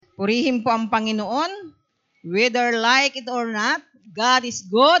Purihin po ang Panginoon. Whether like it or not, God is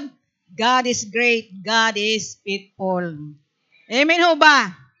good, God is great, God is faithful. Amen ho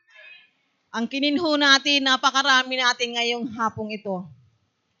ba? Ang kininho natin, napakarami natin ngayong hapong ito.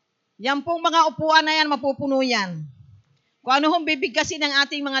 Yan pong mga upuan na yan, mapupuno yan. Kung ano hong bibigkasin ng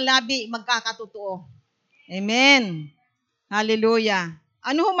ating mga labi, magkakatotoo. Amen. Hallelujah.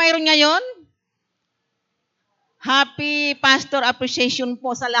 Ano ho mayroon ngayon? Happy Pastor Appreciation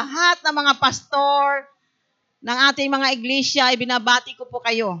po sa lahat ng mga pastor ng ating mga iglesia. Ibinabati ko po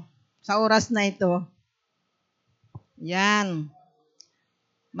kayo sa oras na ito. Yan.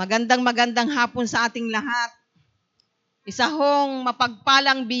 Magandang hapon sa ating lahat. Isa hong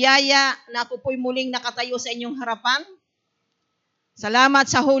mapagpalang biyaya na ako po'y muling nakatayo sa inyong harapan. Salamat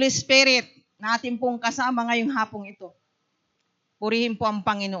sa Holy Spirit na ating pong kasama ngayong hapong ito. Purihin po ang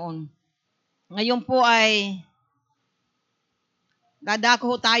Panginoon. Ngayon po ay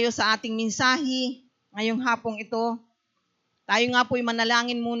dadako tayo sa ating mensahe ngayong hapong ito. Tayo nga po'y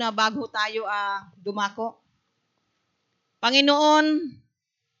manalangin muna bago tayo dumako. Panginoon,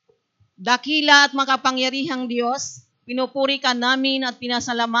 dakila at makapangyarihang Diyos, pinupuri ka namin at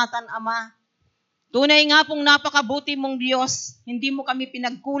pinasalamatan, Ama. Tunay nga pong napakabuti mong Diyos, hindi mo kami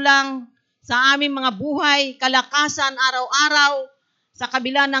pinagkulang sa aming mga buhay, kalakasan araw-araw. Sa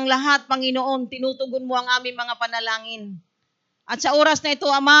kabila ng lahat, Panginoon, tinutugon mo ang aming mga panalangin. At sa oras na ito,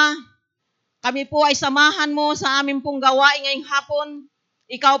 Ama, kami po ay samahan mo sa aming pong gawain ngayong hapon.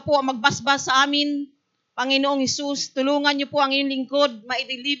 Ikaw po ang magbasbas sa amin. Panginoong Hesus, tulungan niyo po ang iyong lingkod,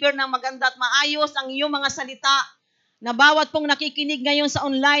 ma-deliver ng maganda at maayos ang iyong mga salita na bawat pong nakikinig ngayon sa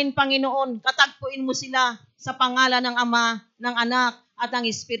online, Panginoon, katagpuin mo sila sa pangalan ng Ama, ng Anak, at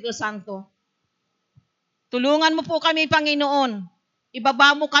ng Espiritu Santo. Tulungan mo po kami, Panginoon.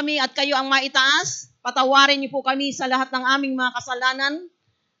 Ibaba mo kami at kayo ang maitaas. Patawarin niyo po kami sa lahat ng aming mga kasalanan.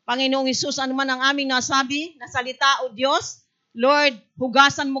 Panginoong Hesus, ano man ang aming nasabi, na salita o Diyos, Lord,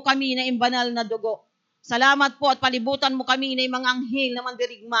 hugasan mo kami na imbanal na dugo. Salamat po at palibutan mo kami na mga anghel na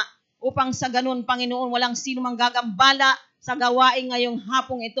mandirigma upang sa ganun, Panginoon, walang sino mang gagambala sa gawain ngayong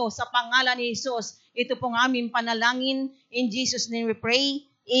hapong ito. Sa pangalan ni Jesus, ito pong aming panalangin. In Jesus' name we pray.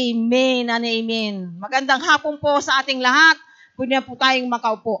 Amen and amen. Magandang hapon po sa ating lahat. Pwede na po tayong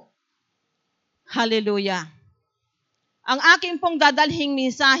makaupo. Hallelujah. Ang aking pong dadalhing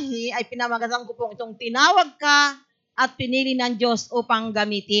mensahe ay pinamagatan ko pong itong tinawag ka at pinili ng Diyos upang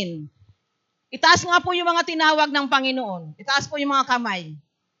gamitin. Itaas nga po yung mga tinawag ng Panginoon. Itaas po yung mga kamay.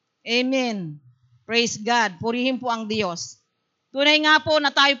 Amen. Praise God. Purihin po ang Diyos. Tunay nga po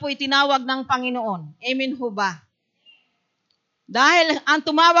na tayo po itinawag ng Panginoon. Amen ho ba? Dahil ang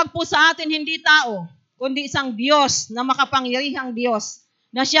tumawag po sa atin hindi tao, kundi isang Diyos na makapangyarihang Diyos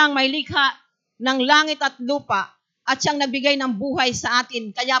na siyang may likha ng langit at lupa at siyang nagbigay ng buhay sa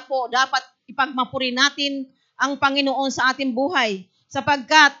atin. Kaya po dapat ipagmapuri natin ang Panginoon sa ating buhay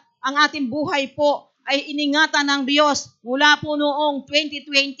sapagkat ang ating buhay po ay iningatan ng Diyos mula po noong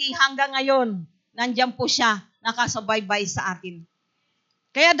 2020 hanggang ngayon. Nandiyan po siya, nakasabaybay sa atin.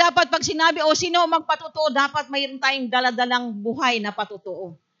 Kaya dapat pag sinabi, sino magpatotoo, dapat mayroon tayong daladalang buhay na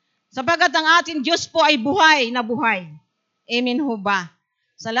patotoo. Sapagkat ang ating Diyos po ay buhay na buhay. Amen ho ba?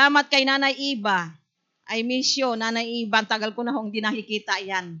 Salamat kay Nanay Iba. I miss you, Nanay Iba. Tagal ko na hong di nakikita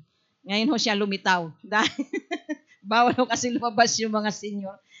yan. Ngayon ho siya lumitaw. Bawal ho kasi lumabas yung mga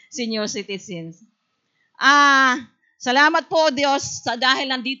senior citizens. Salamat po Diyos dahil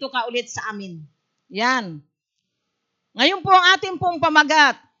nandito ka ulit sa amin. Yan. Ngayon po ang ating pong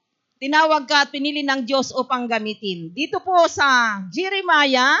pamagat. Tinawag ka at pinili ng Diyos upang gamitin. Dito po sa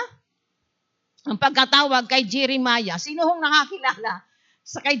Jeremiah, ang pagkatawag kay Jeremiah. Sino hong nakakilala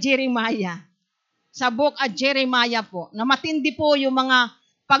sa kay Jeremiah? Sa book at Jeremiah po, na matindi po yung mga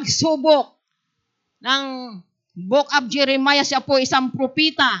pagsubok ng book of Jeremiah. Siya po isang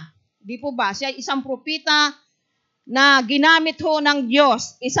propita. Di po ba? Siya isang propita na ginamit ho ng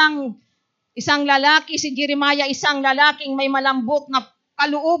Diyos. Isang lalaki, si Jeremiah, isang lalaking may malambot na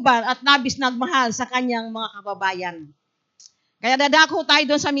kalooban at nabis nagmahal sa kanyang mga kababayan. Kaya dadako tayo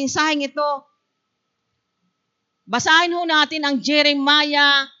doon sa mensaheng ito. Basahin ho natin ang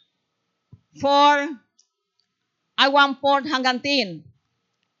Jeremiah 4, 1 hanggang 10.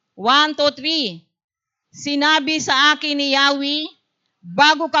 1 to 3. Sinabi sa akin ni Yahweh,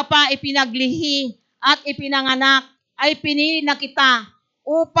 bago ka pa ipinaglihi at ipinanganak, ay pinili na kita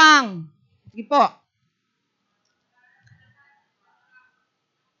upang, sige po,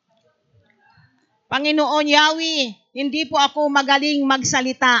 Panginoon Yahweh, hindi po ako magaling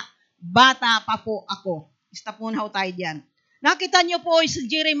magsalita, bata pa po ako. Stop muna ho tayo dyan. Nakita niyo po, si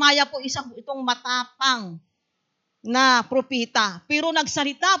Jeremiah po itong matapang na propeta. Pero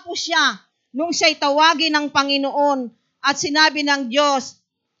nagsalita po siya nung siya'y tawagin ng Panginoon at sinabi ng Diyos,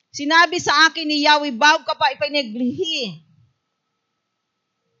 sinabi sa akin ni Yahweh, bago ka pa ipinaglihi,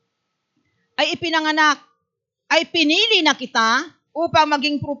 ay ipinanganak, ay pinili na kita upang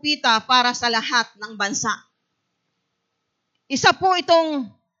maging propeta para sa lahat ng bansa. Isa po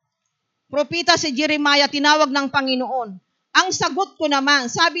itong propeta si Jeremiah, tinawag ng Panginoon. Ang sagot ko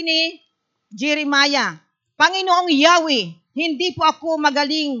naman, sabi ni Jeremiah, Panginoong Yahweh, hindi po ako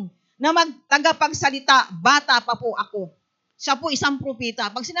magaling na magtagapagsalita, bata pa po ako. Siya po isang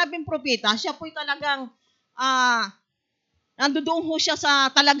propeta. Pag sinabing propeta, siya po talagang, nandoon ho siya sa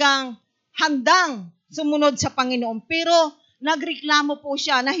talagang handang sumunod sa Panginoon. Pero nagreklamo po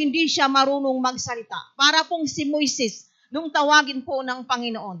siya na hindi siya marunong magsalita. Para pong si Moises, nung tawagin po ng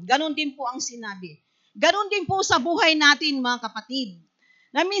Panginoon. Ganon din po ang sinabi. Ganon din po sa buhay natin, mga kapatid.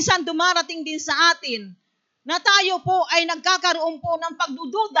 Na minsan dumarating din sa atin na tayo po ay nagkakaroon po ng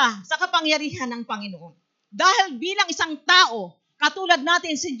pagdududa sa kapangyarihan ng Panginoon. Dahil bilang isang tao, katulad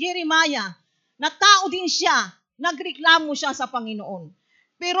natin si Jeremiah, na tao din siya, nagreklamo siya sa Panginoon.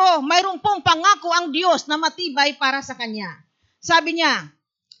 Pero mayroon pong pangako ang Diyos na matibay para sa kanya. Sabi niya,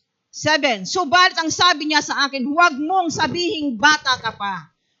 7, subalit ang sabi niya sa akin, huwag mong sabihing bata ka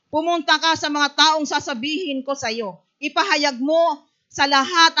pa. Pumunta ka sa mga taong sasabihin ko sa iyo. Ipahayag mo sa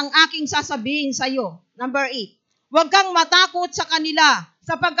lahat ang aking sasabihin sa iyo. Number 8, huwag kang matakot sa kanila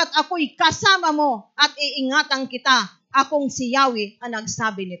sapagkat ako'y kasama mo at iingatan kita. Akong si Yahweh ang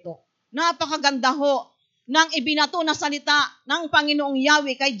nagsabi nito. Napakaganda ho ng ibinato na salita ng Panginoong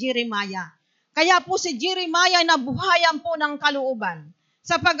Yahweh kay Jeremiah. Kaya po si Jeremiah nabuhayan po ng kalooban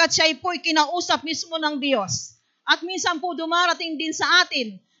sapagkat siya po'y kinausap mismo ng Diyos. At minsan po dumarating din sa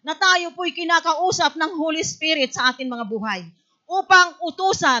atin na tayo po'y kinakausap ng Holy Spirit sa ating mga buhay upang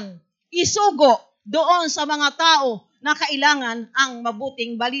utusan, isugo doon sa mga tao na kailangan ang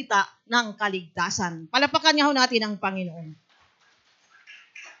mabuting balita ng kaligtasan. Palapakan niya ho natin ang Panginoon.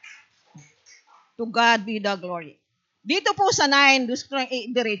 To God be the glory. Dito po sa 9,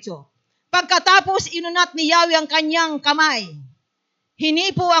 diretso. Pagkatapos inunat ni Yahweh ang kanyang kamay,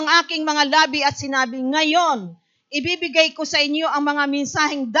 hinipo ang aking mga labi at sinabi, ngayon, ibibigay ko sa inyo ang mga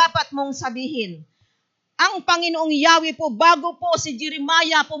mensaheng dapat mong sabihin. Ang Panginoong Yahweh po, bago po si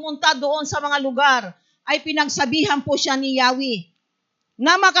Jeremiah pumunta doon sa mga lugar, ay pinagsabihan po siya ni Yahweh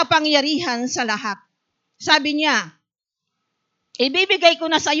na makapangyarihan sa lahat. Sabi niya, ibibigay ko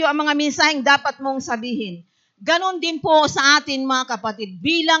na sa iyo ang mga mensaheng dapat mong sabihin. Ganon din po sa atin, mga kapatid,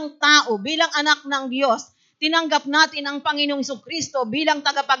 bilang tao, bilang anak ng Diyos, tinanggap natin ang Panginoong Jesucristo bilang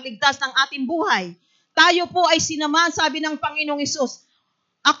tagapagligtas ng ating buhay. Tayo po ay sinamahan, sabi ng Panginoong Hesus,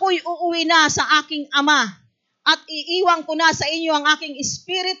 ako'y uuwi na sa aking Ama at iiwan ko na sa inyo ang aking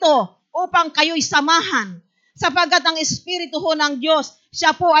Espiritu upang kayo'y samahan. Sapagkat ang Espiritu ho ng Diyos,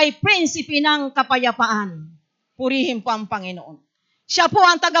 siya po ay prinsipe ng kapayapaan. Purihin po ang Panginoon. Siya po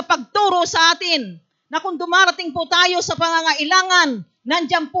ang tagapagturo sa atin na kung dumarating po tayo sa pangangailangan,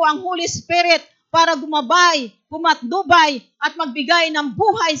 nandiyan po ang Holy Spirit para gumabay, pumatnubay at magbigay ng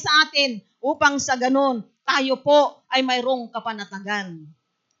buhay sa atin upang sa ganun tayo po ay mayroong kapanatagan.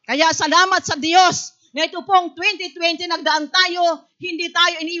 Kaya salamat sa Diyos na ito pong 2020 nagdaan tayo, hindi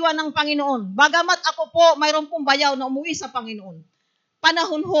tayo iniwan ng Panginoon. Bagamat ako po mayroon pong bayaw na umuwi sa Panginoon.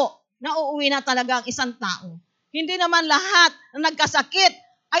 Panahon ho na uuwi na talaga ang isang tao. Hindi naman lahat na nagkasakit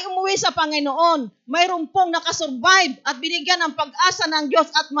ay umuwi sa Panginoon. Mayroon pong nakasurvive at binigyan ng pag-asa ng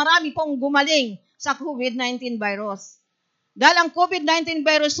Diyos at marami pong gumaling sa COVID-19 virus. Dahil ang COVID-19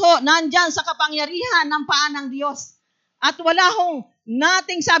 virus ho, nandyan sa kapangyarihan ng paan ng Diyos. At wala hong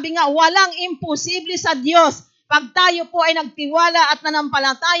nating sabi nga, walang imposible sa Diyos. Pag tayo po ay nagtiwala at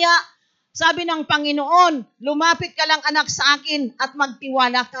nanampalataya, sabi ng Panginoon, lumapit ka lang anak sa akin at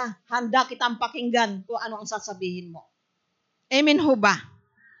magtiwala ka. Handa kitang pakinggan kung ano ang sasabihin mo. Amen ho ba?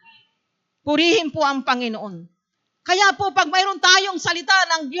 Purihin po ang Panginoon. Kaya po pag mayroon tayong salita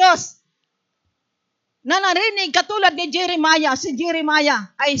ng Diyos na narinig katulad ni Jeremiah, si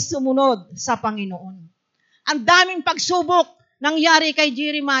Jeremiah ay sumunod sa Panginoon. Ang daming pagsubok nangyari kay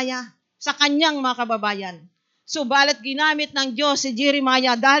Jeremiah sa kanyang mga kababayan. Subalit ginamit ng Diyos si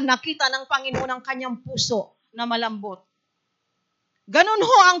Jeremiah dahil nakita ng Panginoon ang kanyang puso na malambot. Ganun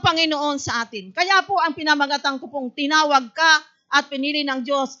ho ang Panginoon sa atin. Kaya po ang pinamagatan ko pong tinawag ka at pinili ng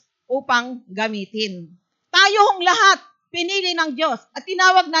Diyos upang gamitin. Tayo hong lahat pinili ng Diyos at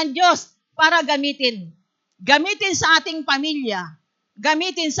tinawag ng Diyos para gamitin. Gamitin sa ating pamilya,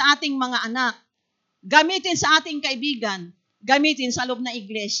 gamitin sa ating mga anak, gamitin sa ating kaibigan, gamitin sa loob ng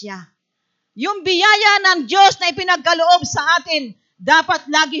iglesia. Yung biyaya ng Diyos na ipinagkaloob sa atin, dapat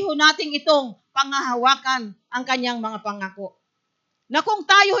lagi ho natin itong pangahawakan ang kanyang mga pangako. Na kung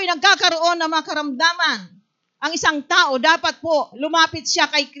tayo ay nagkakaroon ng mga karamdaman, ang isang tao dapat po lumapit siya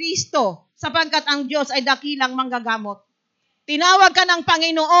kay Kristo sapagkat ang Diyos ay dakilang manggagamot. Tinawag ka ng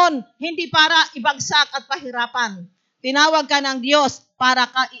Panginoon hindi para ibagsak at pahirapan. Tinawag ka ng Diyos para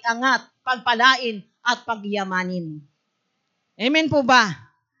ka iangat, pagpalain at pagyamanin. Amen po ba?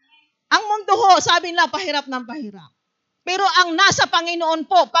 Ang mundo ho, sabi nila, pahirap ng pahirap. Pero ang nasa Panginoon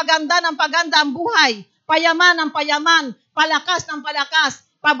po, paganda ng paganda ang buhay, payaman ng payaman, palakas ng palakas,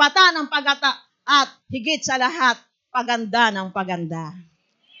 pabata ng pagata, at higit sa lahat, paganda ng paganda.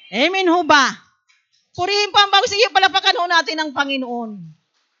 Amen ho ba? Purihin po ang bawat sige, palapakan ho natin ang Panginoon.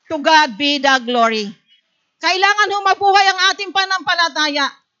 To God be the glory. Kailangan ho mabuhay ang ating panampalataya.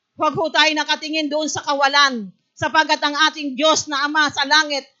 Huwag ho tayo nakatingin doon sa kawalan, sapagkat ang ating Diyos na Ama sa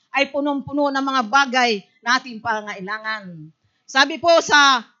langit ay punong-puno ng mga bagay na ating pangailangan. Sabi po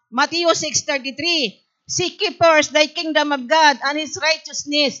sa Matthew 6:33, seek ye first thy kingdom of God and His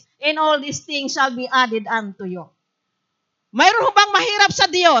righteousness, and all these things shall be added unto you. Mayroon ho bang mahirap sa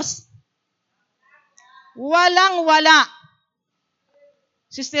Diyos? Walang-wala.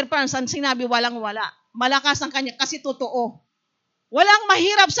 Sister Pans, sinabi walang-wala. Malakas ang kanya kasi totoo. Walang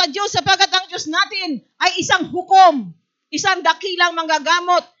mahirap sa Diyos sapagkat ang Diyos natin ay isang hukom, isang dakilang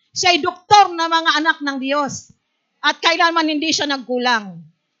manggagamot. Siya ay doktor na mga anak ng Diyos. At kailanman hindi siya nagkulang.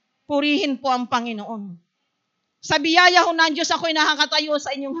 Purihin po ang Panginoon. Sa biyaya ho ng Diyos, ako'y nakakatayo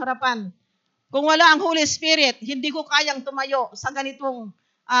sa inyong harapan. Kung wala ang Holy Spirit, hindi ko kayang tumayo sa ganitong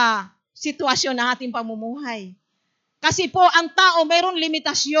sitwasyon ng ating pamumuhay. Kasi po, ang tao mayroon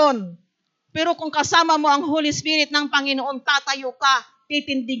limitasyon. Pero kung kasama mo ang Holy Spirit ng Panginoon, tatayo ka,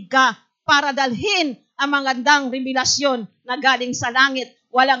 titindig ka, para dalhin ang magandang revelasyon na galing sa langit.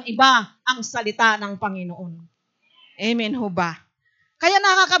 Walang iba ang salita ng Panginoon. Amen ho ba? Kaya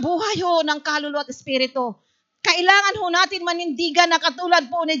nakakabuhay ho ng kaluluwa at espiritu. Kailangan ho natin manindigan na katulad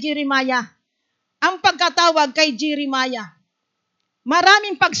po ni Jeremiah. Ang pagkatawag kay Jeremiah.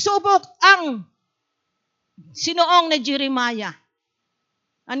 Maraming pagsubok ang sinoong ni Jeremiah.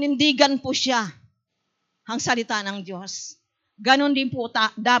 Nanindigan po siya ang salita ng Diyos. Ganon din po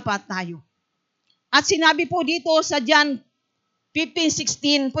dapat tayo. At sinabi po dito sa John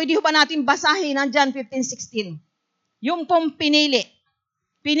 15:16, pwede ba natin basahin ang John 15:16? Yung pong pinili.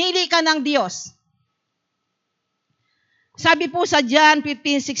 Pinili ka ng Diyos. Sabi po sa John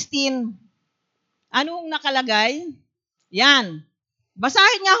 15:16, anong nakalagay? Yan.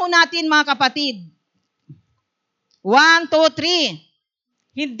 Basahin nga ho natin mga kapatid. 1, 2, 3.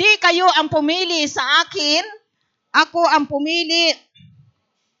 Hindi kayo ang pumili sa akin, ako ang pumili.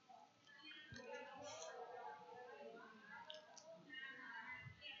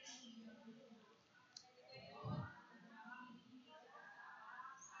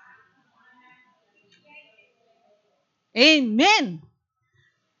 Amen.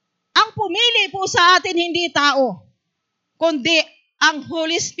 Ang pumili po sa atin hindi tao, kundi ang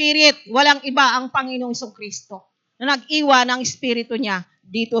Holy Spirit. Walang iba ang Panginoong Kristo na nag-iwan ng Espiritu niya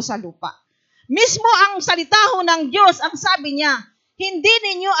dito sa lupa. Mismo ang salita ho ng Diyos, ang sabi niya, hindi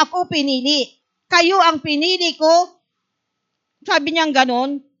ninyo ako pinili. Kayo ang pinili ko. Sabi niya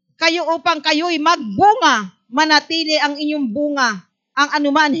ganon, kayo upang kayo'y magbunga, manatili ang inyong bunga. Ang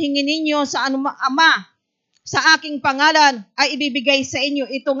anuman hingin ninyo sa Ama, sa aking pangalan ay ibibigay sa inyo.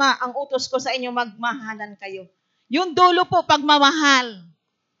 Ito nga ang utos ko sa inyo, magmahalan kayo. Yung dulo po, pagmamahal.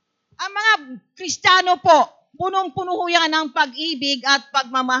 Ang mga Kristiyano po, punong-puno ho yan ng pag-ibig at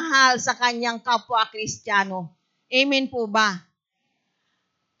pagmamahal sa kanyang kapwa Kristiyano. Amen po ba?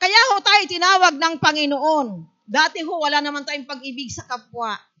 Kaya ho tayo tinawag ng Panginoon. Dati ho, wala naman tayong pag-ibig sa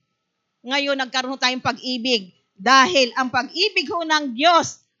kapwa. Ngayon, nagkaroon tayong pag-ibig. Dahil ang pag-ibig ho ng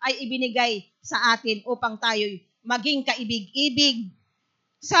Diyos ay ibinigay sa atin upang tayo maging kaibig-ibig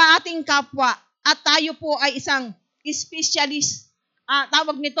sa ating kapwa. At tayo po ay isang specialist.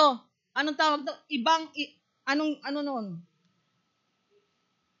 Tawag nito, anong tawag to? Ano noon?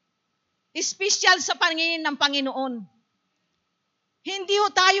 Special sa pangingin ng Panginoon. Hindi ho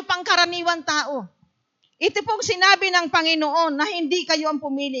tayo pangkaraniwan tao. Ito pong sinabi ng Panginoon na hindi kayo ang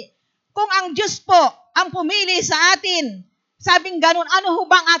pumili. Kung ang Diyos po ang pumili sa atin, sabing ganun, ano ho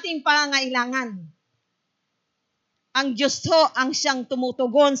bang ating pangangailangan? Ang Diyos ho ang siyang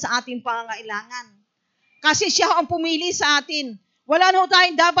tumutugon sa ating pangangailangan. Kasi siya ang pumili sa atin. Wala na ho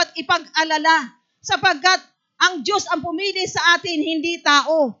tayong dapat ipag-alala sapagkat ang Diyos ang pumili sa atin, hindi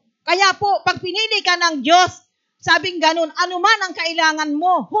tao. Kaya po, pag pinili ka ng Diyos, sabing ganun, anuman ang kailangan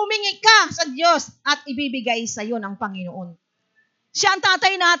mo, humingi ka sa Diyos at ibibigay sa iyo ng Panginoon. Siya ang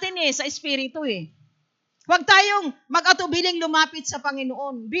tatay natin sa Espiritu Huwag tayong mag-atubiling lumapit sa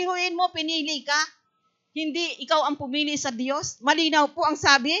Panginoon. Biruin mo, pinili ka. Hindi ikaw ang pumili sa Diyos? Malinaw po ang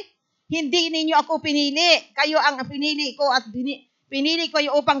sabi, hindi ninyo ako pinili. Kayo ang pinili ko at pinili ko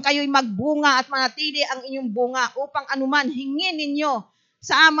upang kayo'y magbunga at manatili ang inyong bunga upang anuman hingin ninyo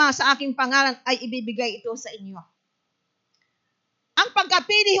sa Ama sa aking pangalan ay ibibigay ito sa inyo. Ang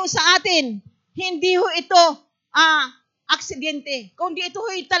pagkapili ho sa atin, hindi ho ito aksidente, kundi ito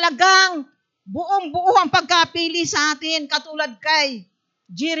ho'y talagang buong-buo ang pagkapili sa atin, katulad kay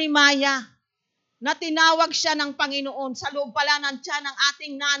Jeremiah, na tinawag siya ng Panginoon. Sa loob pala ng tiyan ng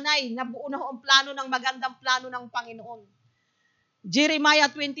ating nanay, nabuo na ho ang plano ng magandang plano ng Panginoon. Jeremiah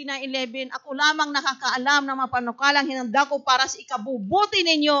 29:11, ako lamang nakakaalam ng mga panukalang hinanda ko para sa ikabubuti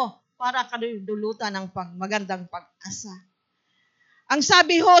ninyo, para kadulutan ng magandang pag-asa. Ang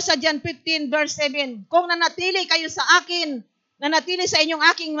sabi ho sa John 15 verse 7, kung nanatili kayo sa akin, nanatili sa inyong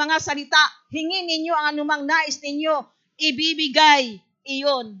aking mga salita, hingin ninyo ang anumang nais ninyo, ibibigay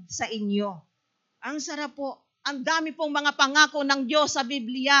iyon sa inyo. Ang sarap po. Ang dami pong mga pangako ng Diyos sa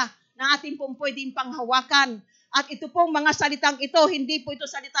Biblia na atin pong pwedeng panghawakan. At ito pong mga salitang ito, hindi po ito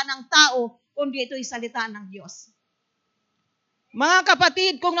salita ng tao, kundi ito'y salita ng Diyos. Mga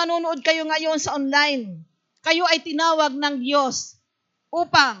kapatid, kung nanonood kayo ngayon sa online, kayo ay tinawag ng Diyos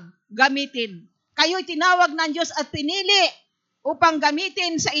upang gamitin. Kayo ay tinawag ng Diyos at pinili upang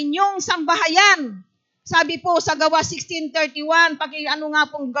gamitin sa inyong sambahayan. Sabi po sa Gawa 16:31, nga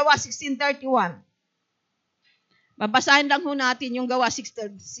pong Gawa 16:31. Babasahin lang ho natin yung Gawa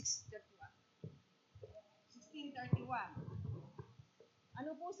 16:31.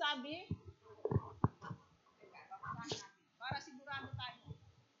 Ano po sabi? Para sigurado tayo.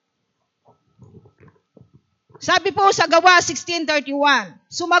 Sabi po sa Gawa 16:31,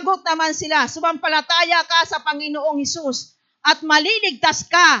 sumagot naman sila, sumampalataya ka sa Panginoong Hesus at maliligtas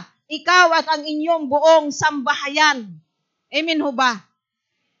ka, ikaw at ang inyong buong sambahayan. Amen ho ba?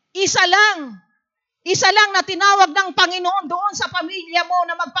 Isa lang na tinawag ng Panginoon doon sa pamilya mo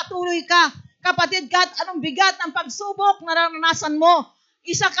na magpatuloy ka. Kapatid, kahit anong bigat ng pagsubok na naranasan mo,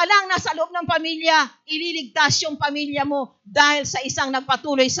 isa ka lang nasa loob ng pamilya, ililigtas yung pamilya mo dahil sa isang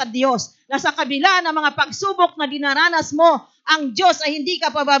nagpatuloy sa Diyos. Na sa kabila ng mga pagsubok na dinaranas mo, ang Diyos ay hindi ka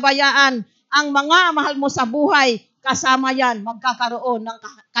pababayaan. Ang mga mahal mo sa buhay, kasama yan, magkakaroon ng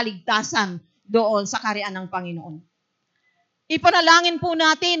kaligtasan doon sa kaharian ng Panginoon. Ipanalangin po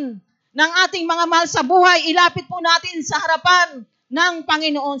natin ng ating mga mahal sa buhay, ilapit po natin sa harapan ng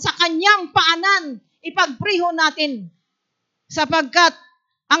Panginoon, sa kanyang paanan, ipagpriho natin. Sapagkat,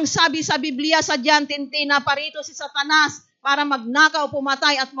 ang sabi sa Biblia sa John 10:10, naparito si Satanas para magnakaw,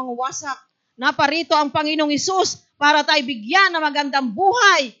 pumatay at manguwasak. Naparito ang Panginoong Hesus para tayo bigyan ng magandang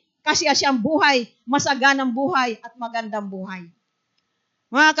buhay, kasi siyang buhay, masaganang buhay at magandang buhay.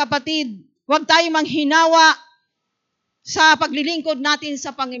 Mga kapatid, huwag tayong manghinawa sa paglilingkod natin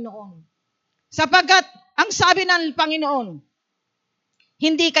sa Panginoon. Sapagkat, ang sabi ng Panginoon,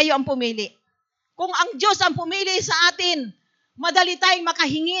 hindi kayo ang pumili. Kung ang Diyos ang pumili sa atin, madali tayong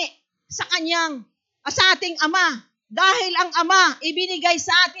makahingi sa ating Ama. Dahil ang Ama, ibinigay sa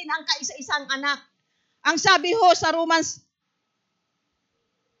atin ang kaisa-isang anak. Ang sabi ho sa Romans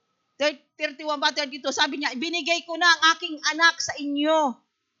 31:32, sabi niya, ibinigay ko na ang aking anak sa inyo.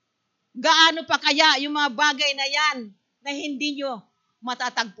 Gaano pa kaya yung mga bagay na yan na hindi nyo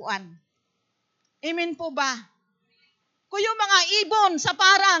matatagpuan? Amen po ba? Kung yung mga ibon sa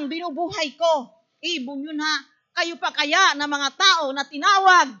parang binubuhay ko, ibon yun ha, kayo pa kaya na mga tao na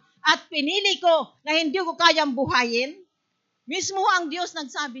tinawag at pinili ko na hindi ko kayang buhayin? Mismo ang Diyos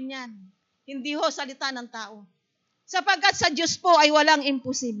nagsabi niyan. Hindi ho salita ng tao. Sapagkat sa Diyos po ay walang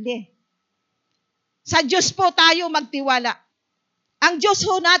imposible. Sa Diyos po tayo magtiwala. Ang Diyos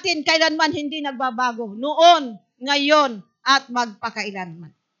ho natin kailanman hindi nagbabago. Noon, ngayon, at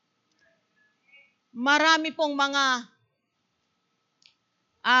magpakailanman. Marami pong mga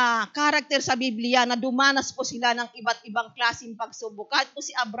karakter sa Biblia na dumanas po sila ng iba't ibang klaseng pagsubok. Kahit po si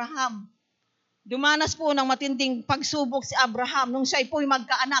Abraham, dumanas po ng matinding pagsubok si Abraham nung siya po'y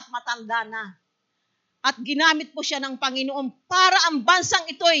magkaanak, matanda na. At ginamit po siya ng Panginoon para ang bansang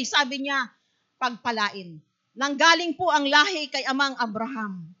ito'y, sabi niya, pagpalain. Nanggaling po ang lahi kay amang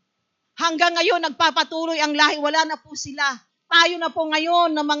Abraham. Hanggang ngayon, nagpapatuloy ang lahi, wala na po sila. Tayo na po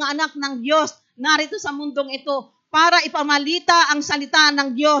ngayon ng mga anak ng Diyos, narito sa mundong ito, para ipamalita ang salita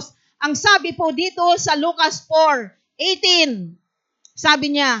ng Diyos. Ang sabi po dito sa Lucas 4:18,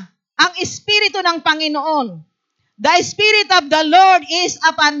 sabi niya, ang Espiritu ng Panginoon, the Spirit of the Lord is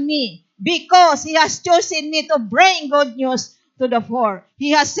upon me, because He has chosen me to bring good news to the poor.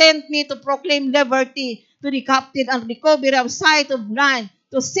 He has sent me to proclaim liberty to the captive and recovery of sight of blind,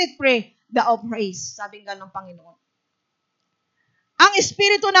 to set free the oppressed. Sabi nga ng Panginoon. Ang Ang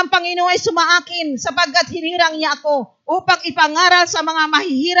Espiritu ng Panginoon ay sumaakin sapagkat hinirang niya ako upang ipangaral sa mga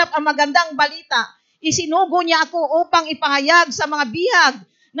mahihirap ang magandang balita. Isinugo niya ako upang ipahayag sa mga bihag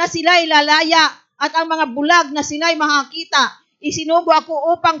na sila'y lalaya at ang mga bulag na sila'y makakita. Isinugo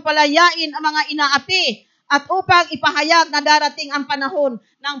ako upang palayain ang mga inaapi at upang ipahayag na darating ang panahon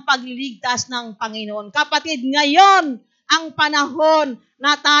ng pagliligtas ng Panginoon. Kapatid, ngayon ang panahon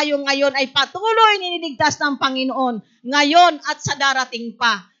na tayo ngayon ay patuloy nililigtas ng Panginoon ngayon at sa darating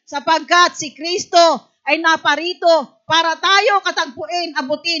pa. Sapagkat si Kristo ay naparito para tayo katagpuin,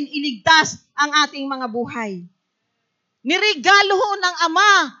 abutin, iligtas ang ating mga buhay. Niregalo ng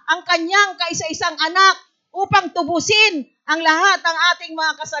Ama ang kanyang kaisa-isang anak upang tubusin ang lahat ng ating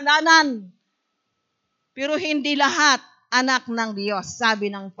mga kasalanan. Pero hindi lahat anak ng Diyos,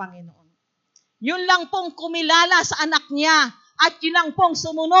 sabi ng Panginoon. Yun lang pong kumilala sa anak niya at yun lang pong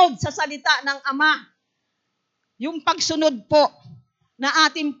sumunod sa salita ng Ama. Yung pagsunod po na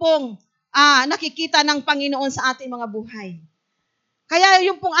ating pong nakikita ng Panginoon sa ating mga buhay. Kaya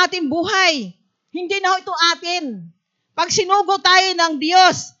yung pong ating buhay, hindi na ito atin. Pag sinugo tayo ng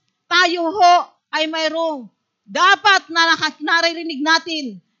Diyos, tayo ho ay mayroong dapat na naririnig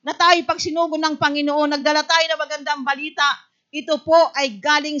natin na tayo pag sinugo ng Panginoon, nagdala tayo ng magandang balita, ito po ay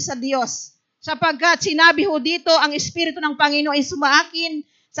galing sa Diyos. Sapagkat sinabi ho dito, ang Espiritu ng Panginoon ay sumaakin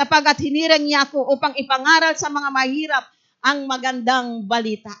sapagkat hinirang niya ako upang ipangaral sa mga mahirap ang magandang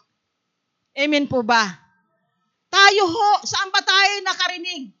balita. Amen po ba? Tayo ho, saan ba tayo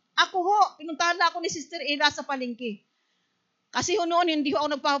nakarinig? Ako ho, pinuntahan na ako ni Sister Ella sa palengke. Kasi ho noon, hindi ho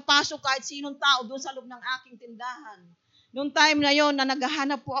ako nagpapasok kahit sinong tao doon sa loob ng aking tindahan. Noong time na yon na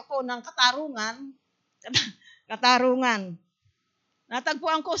naghahanap po ako ng katarungan.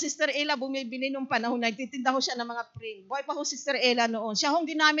 Natagpuan ko, Sister Ella, bumibili nung panahon, nagtitinda ho siya ng mga print. Boy pa ho, Sister Ella noon. Siya hong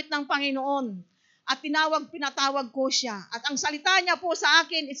ginamit ng Panginoon. At pinatawag ko siya. At ang salita niya po sa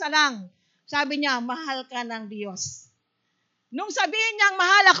akin, isa lang. Sabi niya, mahal ka ng Diyos. Nung sabihin niyang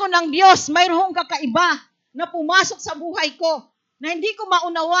mahal ako ng Diyos, mayroong kakaiba na pumasok sa buhay ko na hindi ko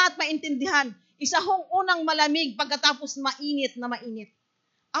maunawa at maintindihan. Isa hong unang malamig pagkatapos mainit na mainit.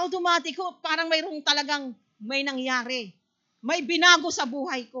 Automatic ho, parang mayroong talagang may nangyari. May binago sa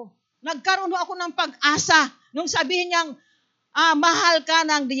buhay ko. Nagkaroon ho ako ng pag-asa nung sabihin niyang, mahal ka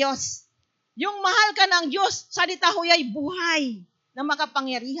ng Diyos. Yung mahal ka ng Diyos, salita ho ay buhay na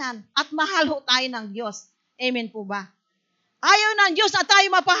makapangyarihan. At mahal ho tayo ng Diyos. Amen po ba? Ayaw ng Diyos na tayo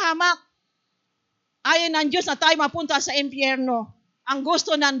mapahamak. Ayaw ng Diyos na tayo mapunta sa impyerno. Ang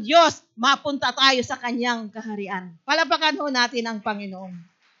gusto ng Diyos, mapunta tayo sa kanyang kaharian. Palapakan ho natin ang Panginoon.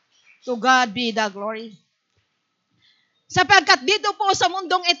 To God be the glory. Sapagkat dito po sa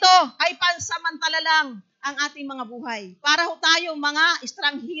mundong ito ay pansamantala lang ang ating mga buhay. Para ho tayo mga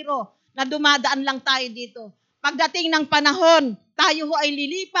estranghero na dumadaan lang tayo dito. Pagdating ng panahon, tayo ho ay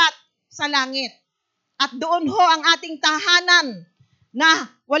lilipat sa langit. At doon ho ang ating tahanan na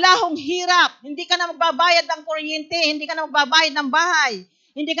wala hong hirap. Hindi ka na magbabayad ng kuryente, hindi ka na magbabayad ng bahay,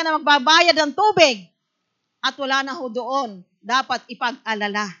 hindi ka na magbabayad ng tubig. At wala na ho doon. Dapat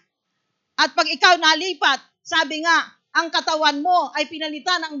ipag-alala. At pag ikaw nalipat, sabi nga, ang katawan mo ay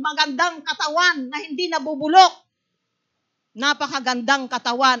pinalitan ng magandang katawan na hindi nabubulok. Napakagandang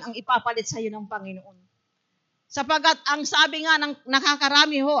katawan ang ipapalit sa iyo ng Panginoon. Sapagat ang sabi nga ng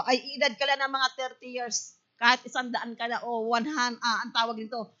nakakarami ho ay edad ka lang ng mga 30 years. Kahit 100 ka na o 100, ang tawag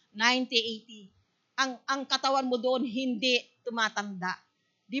nito, 90, 80. Ang katawan mo doon hindi tumatanda.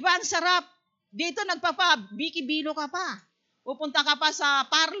 Di ba ang sarap? Dito biki-bilo ka pa. Pupunta ka pa sa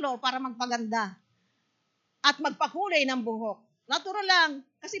parlor para magpaganda. At magpakulay ng buhok. Natural lang,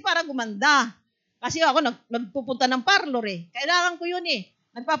 kasi para gumanda. Kasi ako nagpupunta ng parlor eh. Kailangan ko yun eh.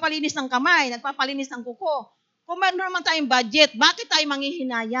 Nagpapalinis ng kamay, nagpapalinis ng kuko. Kung meron naman tayong budget, bakit tayo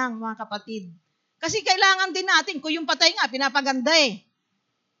manghihinayang mga kapatid? Kasi kailangan din natin, kung yung patay nga, pinapaganda eh.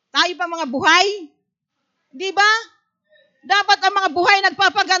 Tayo pa mga buhay? Di ba? Dapat ang mga buhay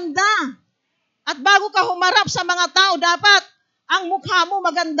nagpapaganda. At bago ka humarap sa mga tao, dapat ang mukha mo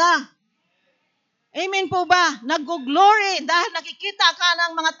maganda. Amen po ba? Nag-glory dahil nakikita ka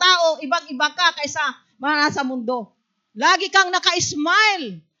ng mga tao, ibang-iba ka kaysa mga nasa mundo. Lagi kang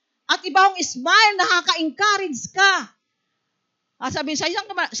naka-smile. At ibang smile, nakaka-encourage ka. Sabi sa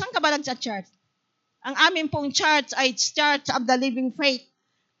saan ka ba nagsa-church? Ang amin pong church ay Church of the Living Faith.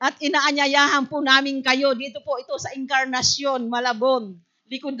 At inaanyayahan po namin kayo. Dito po ito sa Encarnacion, Malabon.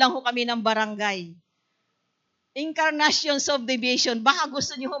 Likod lang ho kami ng barangay. Encarnacion Subdivision. Baka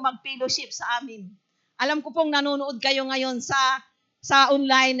gusto niyo ho mag-fellowship sa amin. Alam ko pong nanonood kayo ngayon sa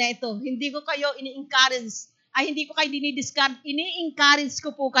online na ito. Hindi ko kayo ini-encourage. Hindi ko kayo dinidiscard. Ini-encourage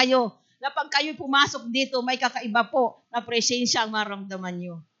ko po kayo na pag kayo pumasok dito, may kakaiba po na presensya ang maramdaman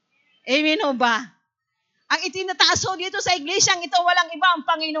nyo. Amen o ba? Ang itinataas ho dito sa iglesyang ito, walang iba ang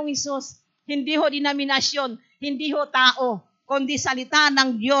Panginoong Hesus. Hindi ho denominasyon, hindi ho tao, kundi salita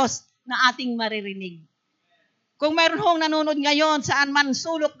ng Diyos na ating maririnig. Kung mayroon hong nanonood ngayon saan man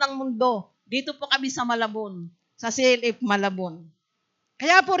sulok ng mundo, dito po kami sa Malabon, sa CLF Malabon.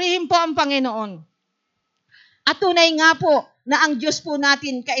 Kaya purihin po ang Panginoon. At tunay nga po na ang Diyos po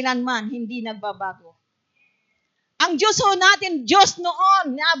natin kailanman hindi nagbabago. Ang Diyos ho natin, Diyos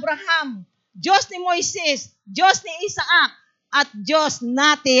noon ni Abraham, Diyos ni Moises, Diyos ni Isaac, at Diyos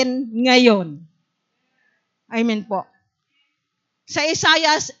natin ngayon. Amen po. Sa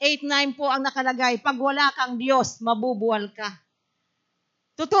Isaiah 8:9 po ang nakalagay, pag wala kang Diyos, mabubuwal ka.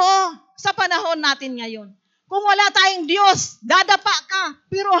 Totoo, sa panahon natin ngayon. Kung wala tayong Diyos, dadapa ka.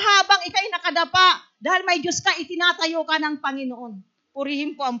 Pero habang ikay nakadapa, dahil may Diyos ka, itinatayo ka ng Panginoon.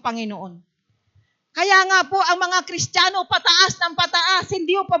 Purihin po ang Panginoon. Kaya nga po, ang mga Kristiyano, pataas ng pataas,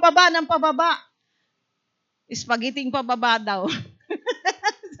 hindi po pababa ng pababa. Spagiting pababa daw.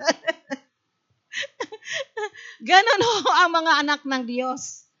 Ganon ho ang mga anak ng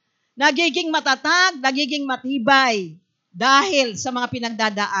Diyos. Nagiging matatag, nagiging matibay dahil sa mga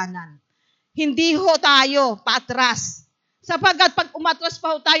pinagdadaanan. Hindi ho tayo paatras. Sapagkat pag umatras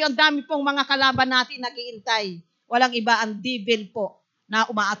pa ho tayo, ang dami pong mga kalaban natin nag-iintay. Walang iba ang devil po na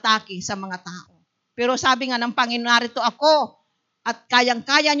umaatake sa mga tao. Pero sabi nga ng Panginoon, narito ako at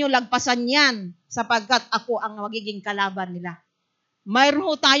kayang-kaya nyo lagpasan yan sapagkat ako ang magiging kalaban nila. Mayroon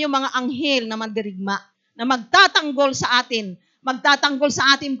ho tayo mga anghel na mandirigma na magtatanggol sa atin, magtatanggol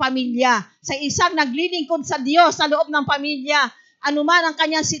sa ating pamilya, sa isang naglilingkod sa Diyos sa loob ng pamilya, anuman ang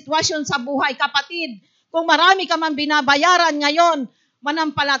kanyang sitwasyon sa buhay. Kapatid, kung marami ka man binabayaran ngayon,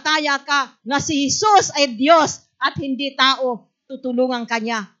 manampalataya ka na si Jesus ay Diyos at hindi tao, tutulungan ka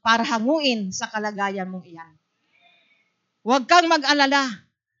niya para hanguin sa kalagayan mong iyan. Huwag kang mag-alala.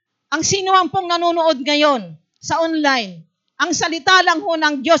 Ang sinuman pong nanonood ngayon sa online, ang salita lang ho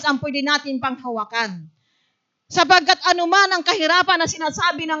ng Diyos ang pwede natin panghawakan. Sapagkat anuman ang kahirapan na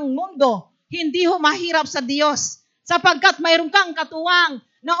sinasabi ng mundo, hindi ho mahirap sa Diyos. Sapagkat mayroon kang katuwang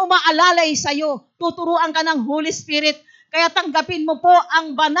na umaalalay sa iyo, tuturuan ka ng Holy Spirit, kaya tanggapin mo po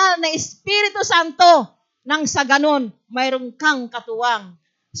ang banal na Espiritu Santo nang sa ganon, mayroon kang katuwang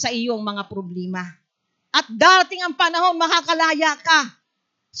sa iyong mga problema. At darating ang panahon, makakalaya ka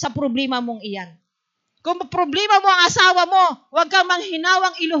sa problema mong iyan. Kung problema mo ang asawa mo, huwag kang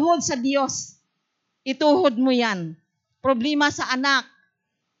manghinawang iluhod sa Diyos. Ituhod mo yan. Problema sa anak,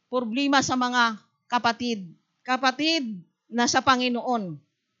 problema sa mga kapatid. Kapatid na sa Panginoon.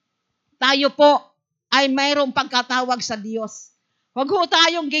 Tayo po ay mayroong pagkatawag sa Diyos. Huwag ho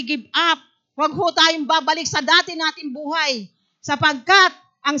tayong give up. Huwag ho tayong babalik sa dati nating buhay. Sapagkat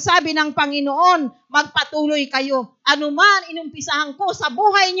ang sabi ng Panginoon, magpatuloy kayo. Anuman inumpisahan ko sa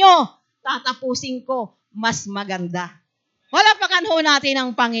buhay nyo, tatapusin ko mas maganda. Walapakan ho natin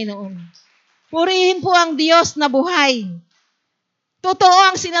ang Panginoon. Purihin po ang Diyos na buhay.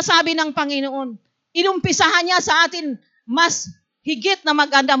 Totoo ang sinasabi ng Panginoon. Inumpisahan niya sa atin mas higit na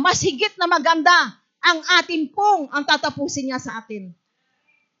maganda, ang atin pong ang tatapusin niya sa atin.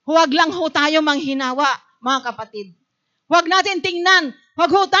 Huwag lang ho tayo manghinawa, mga kapatid. Huwag natin tingnan,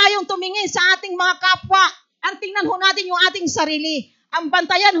 huwag ho tayong tumingin sa ating mga kapwa. Ang tingnan ho natin yung ating sarili. Ang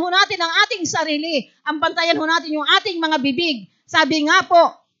bantayan ho natin ang ating sarili. Ang bantayan ho natin yung ating mga bibig. Sabi nga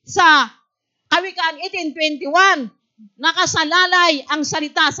po sa Kawikaan 18:21, nakasalalay ang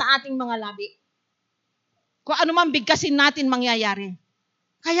salita sa ating mga labi. Kung ano man bigkasin natin mangyayari.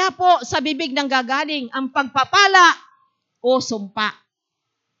 Kaya po sa bibig nang gagaling ang pagpapala o sumpa.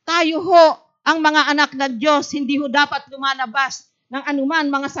 Tayo ho, ang mga anak ng Diyos, hindi ho dapat lumalabas ng anuman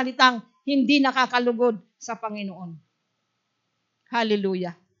mga salitang hindi nakakalugod sa Panginoon.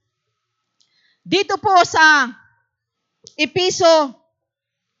 Hallelujah. Dito po sa Efeso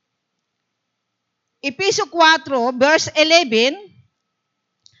 4, verse 11,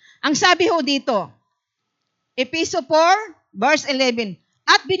 ang sabi ho dito, Efeso 4, verse 11,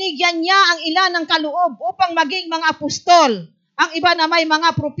 at binigyan niya ang ilan ng kaloob upang maging mga apostol, ang iba na may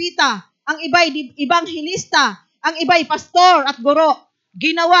mga propita, ang iba'y ibanghilista, ang iba'y pastor at guro.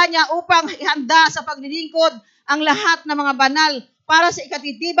 Ginawa niya upang ihanda sa paglilingkod ang lahat ng mga banal para sa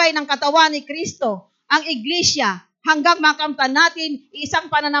ikatitibay ng katawan ni Kristo, ang iglesia, hanggang makamtan natin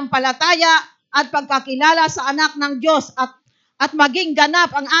isang pananampalataya at pagkakilala sa anak ng Diyos at maging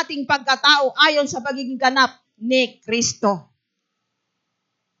ganap ang ating pagkatao ayon sa pagiging ganap ni Kristo.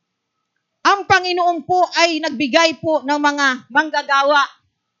 Ang Panginoon po ay nagbigay po ng mga manggagawa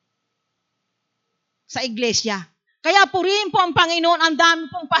sa iglesia. Kaya purihin po ang Panginoon, ang dami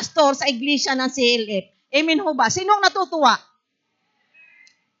pong pastor sa iglesia ng CLF. Amen ho ba? Sinong natutuwa?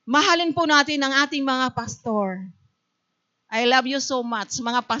 Mahalin po natin ang ating mga pastor. I love you so much,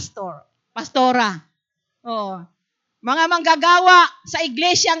 mga pastor. Pastora. Oo. Mga manggagawa sa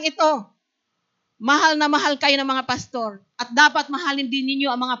iglesyang ito. Mahal na mahal kayo ng mga pastor. At dapat mahalin din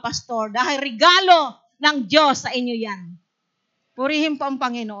ninyo ang mga pastor dahil regalo ng Diyos sa inyo yan. Purihin po ang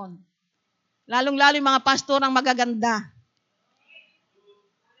Panginoon. Lalong-lalo yung mga pastor ang magaganda.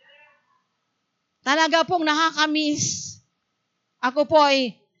 Talaga pong nakakamiss. Ako po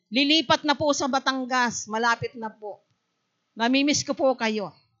ay lilipat na po sa Batangas. Malapit na po. Namimiss ko po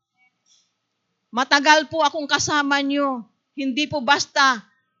kayo. Matagal po akong kasama nyo. Hindi po basta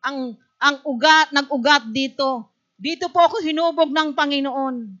ang nag-ugat dito. Dito po ako hinubog ng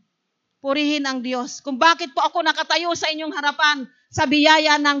Panginoon. Purihin ang Diyos. Kung bakit po ako nakatayo sa inyong harapan sa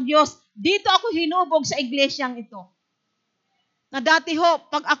biyaya ng Diyos, dito ako hinubog sa iglesyang ito. Na dati ho,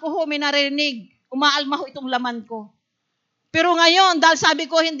 pag ako ho may narinig, umaalma ho itong laman ko. Pero ngayon, dahil sabi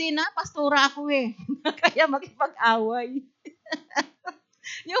ko, hindi na, pastora ako eh. Kaya makipag-away.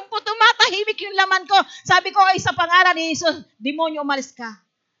 Yung po tumatahimik yung laman ko. Sabi ko ay sa pangalan ni Jesus, demonyo, umalis ka.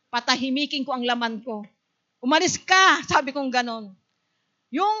 Patahimikin ko ang laman ko. Umalis ka, sabi kong ganon.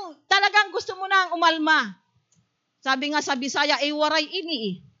 Yung talagang gusto mo nang umalma. Sabi nga sa Bisaya, waray ini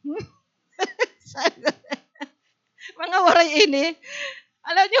eh. Mga waray ini.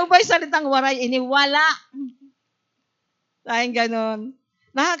 Alam niyo ba yung salitang waray ini? Wala. Dahil ganon.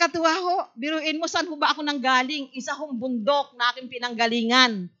 Nakakatuwa ho. Biruin mo, saan ho ba ako nang galing? Isa hong bundok na aking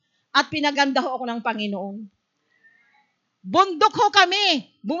pinanggalingan. At pinaganda ho ako ng Panginoon. Bundok ho kami.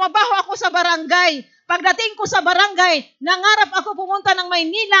 Bumabaho ako sa barangay. Pagdating ko sa barangay, nangarap ako pumunta ng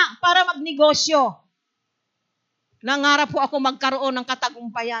Maynila para magnegosyo. Nangarap po ako magkaroon ng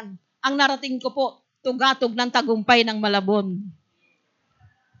katagumpayan. Ang narating ko po, tugatog ng tagumpay ng Malabon.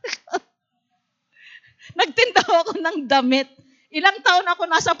 Nagtinda ako ng damit. Ilang taon ako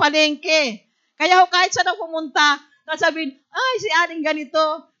nasa palengke. Kaya kahit saan ako pumunta, sasabihin, ay si Aling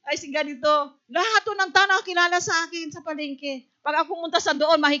ganito, ay si ganito. Lahat ng tao nakakilala sa akin sa palengke. Pag ako pumunta sa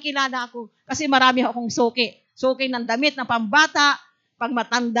doon, makikilala ako. Kasi marami akong suki. Suki ng damit na pambata, pag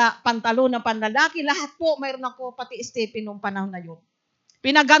matanda, pantalo na panlalaki, lahat po mayroon ako, pati Stephen nung panahon na yun.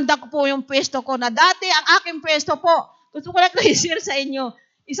 Pinaganda ko po yung pwesto ko na dati ang aking pwesto po. Gusto ko lang i-share sa inyo.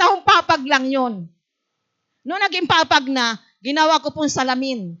 Isa hong papag lang yun. Noong naging papag na, ginawa ko pong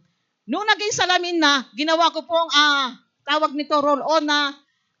salamin. Noong naging salamin na, ginawa ko pong, tawag nito, roll-on na,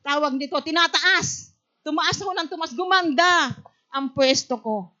 tawag nito, tinataas. Tumaas ako ng tumaas, gumanda ang pwesto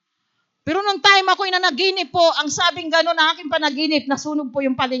ko. Pero nung time ako na naginip po, ang sabing gano'n na aking panaginip, nasunog po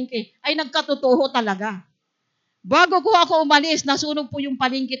yung palengke, ay nagkatotoo talaga. Bago ko ako umalis, nasunog po yung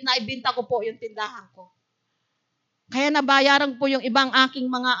palengke na ibinta ko po yung tindahan ko. Kaya nabayaran po yung ibang aking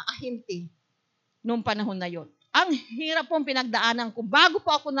mga ahente noong panahon na yon. Ang hirap pong pinagdaanan ko bago po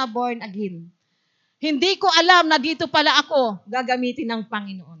ako na born again. Hindi ko alam na dito pala ako gagamitin ng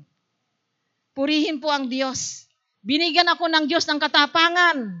Panginoon. Purihin po ang Diyos. Binigyan ako ng Diyos ng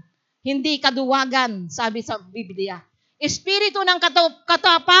katapangan, hindi kaduwagan, sabi sa Biblia. Espiritu ng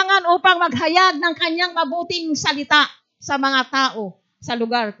katapangan upang maghayag ng kanyang mabuting salita sa mga tao sa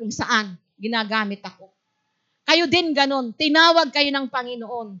lugar kung saan ginagamit ako. Kayo din ganon, tinawag kayo ng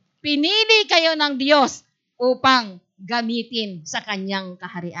Panginoon. Pinili kayo ng Diyos upang gamitin sa kanyang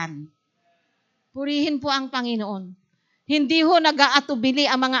kaharian. Purihin po ang Panginoon. Hindi ho nag-aatubili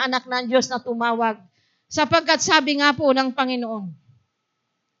ang mga anak ng Diyos na tumawag. Sapagkat sabi nga po ng Panginoon.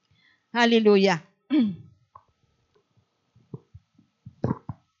 Hallelujah.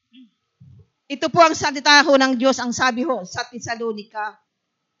 Ito po ang salita ho ng Diyos, ang sabi ho sa Tesalonica.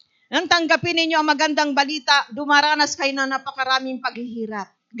 Nang tanggapin ninyo ang magandang balita, dumaranas kayo ng napakaraming paghihirap.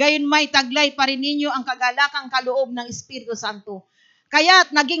 Gayon may taglay pa rin ninyo ang kagalakang kaloob ng Espiritu Santo.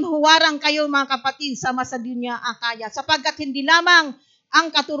 Kaya't naging huwarang kayo mga kapatid sa Macedonia, Akaya, sapagkat hindi lamang ang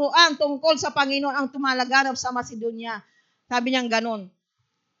katuruan tungkol sa Panginoon ang tumalaganap sa Macedonia. Sabi niyang ganon.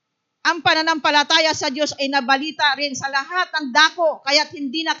 Ang pananampalataya sa Diyos ay nabalita rin sa lahat ng dako, kaya't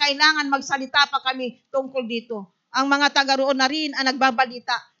hindi na kailangan magsalita pa kami tungkol dito. Ang mga taga roon na rin ang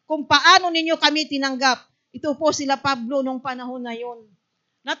nagbabalita kung paano ninyo kami tinanggap. Ito po sila Pablo nung panahon na yun.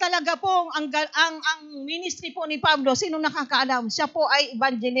 Na talaga po, ang ministry po ni Pablo, sino nakakaalam? Siya po ay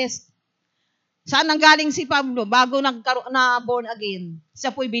evangelist. Saan nanggaling si Pablo? Bago na born again,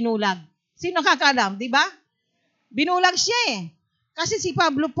 siya po'y binulag. Sino nakakaalam? Di ba? Binulag siya eh. Kasi si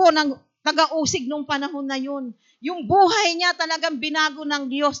Pablo po, taga-usig nung panahon na yun. Yung buhay niya talagang binago ng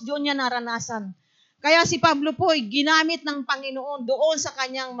Diyos, doon niya naranasan. Kaya si Pablo po ay ginamit ng Panginoon doon sa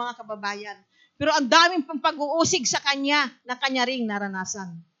kanyang mga kababayan. Pero ang daming pang pag-uusig sa kanya na kanya ring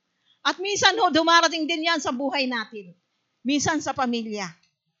naranasan. At minsan dumarating din yan sa buhay natin. Minsan sa pamilya.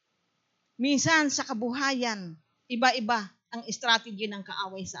 Minsan sa kabuhayan. Iba-iba ang strategy ng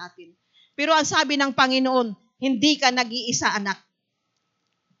kaaway sa atin. Pero ang sabi ng Panginoon, hindi ka nag-iisa anak.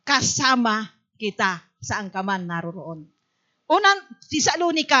 Kasama kita saan ka man naroroon. Unang,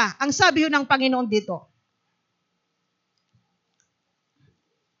 Tesalonica, ang sabi ng Panginoon dito.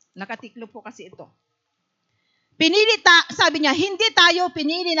 Nakatiklo po kasi ito. Sabi niya, hindi tayo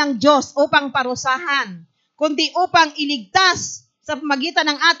pinili ng Diyos upang parusahan, kundi upang iligtas sa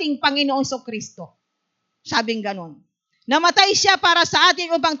pamagitan ng ating Panginoong Kristo. Sabing ganon. Namatay siya para sa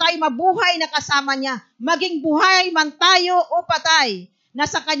atin upang tayo mabuhay na kasama niya, maging buhay man tayo o patay, na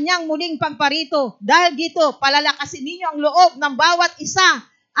sa kanyang muling pagparito. Dahil dito, palalakasin ninyo ang loob ng bawat isa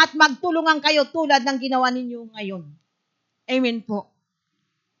at magtulungan kayo tulad ng ginawa ninyo ngayon. Amen po.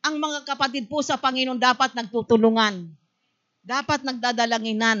 Ang mga kapatid po sa Panginoon dapat nagtutulungan. Dapat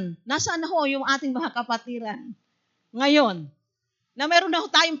nagdadalanginan. Nasaan na ho yung ating mga kapatiran? Ngayon, na meron na ho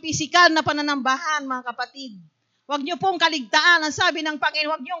tayong pisikal na pananambahan, mga kapatid. Huwag niyo pong kaligtaan. Ang sabi ng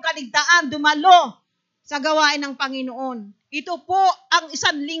Panginoon, huwag niyong kaligtaan, dumalo sa gawain ng Panginoon. Ito po ang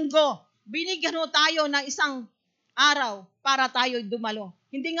isang linggo. Binigyan ho tayo ng isang araw para tayo dumalo.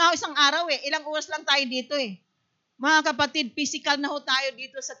 Hindi nga ho isang araw ilang oras lang tayo dito Mga kapatid, physical na ho tayo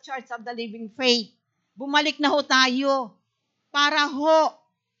dito sa Church of the Living Faith. Bumalik na ho tayo para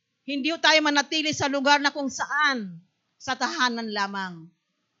hindi ho tayo manatili sa lugar na kung saan, sa tahanan lamang.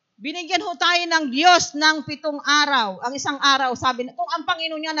 Binigyan ho tayo ng Diyos ng 7 araw. Ang isang araw, sabi na, kung ang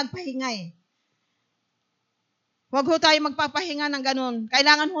Panginoon niya nagpahinga Huwag ho tayo magpapahinga ng ganun.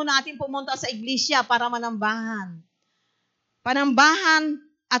 Kailangan ho natin pumunta sa iglesia para manambahan. Panambahan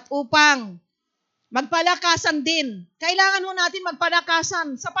at upang magpalakasan din. Kailangan ho natin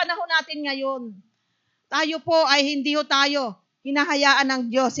magpalakasan sa panahon natin ngayon. Tayo po ay hindi ho tayo hinahayaan ng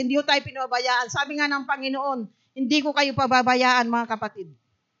Diyos. Hindi ho tayo pinabayaan. Sabi nga ng Panginoon, hindi ko kayo pababayaan, mga kapatid.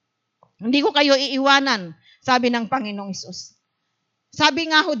 Hindi ko kayo iiwanan, sabi ng Panginoong Hesus. Sabi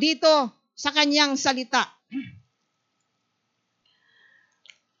nga ho dito sa kanyang salita,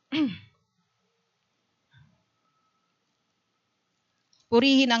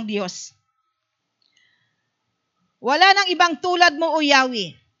 purihin ang Diyos. Wala nang ibang tulad mo, O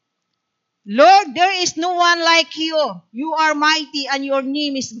Yahweh. Lord, there is no one like you. You are mighty and your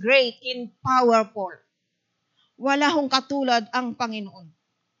name is great and powerful. Wala hong katulad ang Panginoon.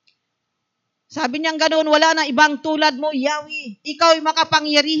 Sabi niyang ganoon, wala na ibang tulad mo, Yahweh. Ikaw ay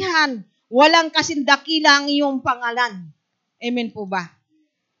makapangyarihan. Walang kasindakila ang iyong pangalan. Amen po ba?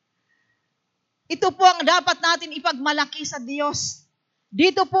 Ito po ang dapat natin ipagmalaki sa Diyos.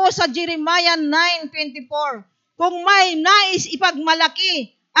 Dito po sa Jeremiah 9:24, kung may nais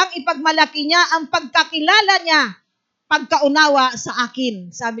ipagmalaki, ang ipagmalaki niya, ang pagkakilala niya, pagkaunawa sa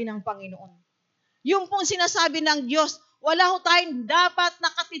akin, sabi ng Panginoon. Yung pong sinasabi ng Diyos, wala ho tayong dapat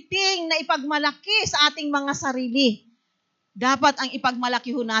nakatiting na ipagmalaki sa ating mga sarili. Dapat ang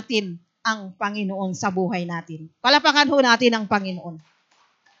ipagmalaki ho natin ang Panginoon sa buhay natin. Palapakan ho natin ang Panginoon.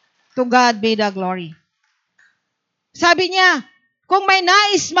 To God be the glory. Sabi niya, kung may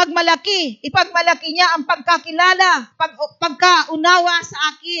nais magmalaki, ipagmalaki niya ang pagkakilala, pagkaunawa sa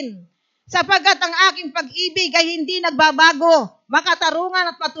akin. Sapagkat ang aking pag-ibig ay hindi nagbabago,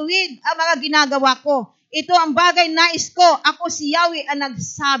 makatarungan at matuwid ang mga ginagawa ko. Ito ang bagay nais ko, ako si Yahweh ang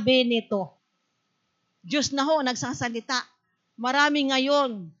nagsabi nito. Diyos na ho, nagsasalita. Marami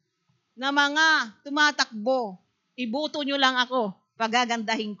ngayon na mga tumatakbo, ibuto nyo lang ako,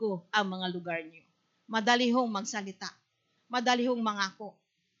 pagagandahin ko ang mga lugar nyo. Madali hong magsalita. Madali hong mangako.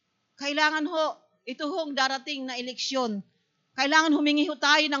 Kailangan ito hong darating na eleksyon, kailangan humingi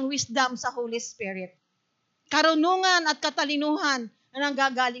tayo ng wisdom sa Holy Spirit. Karunungan at katalinuhan na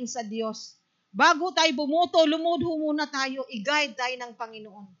nanggagaling sa Diyos. Bago tayo bumuto, lumudho muna tayo, i-guide tayo ng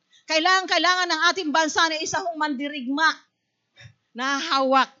Panginoon. Kailangan ng ating bansa na isa hong mandirigma na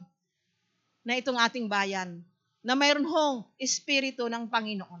hawak na itong ating bayan, na mayroon hong espiritu ng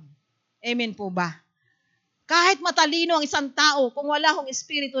Panginoon. Amen po ba? Kahit matalino ang isang tao, kung wala hong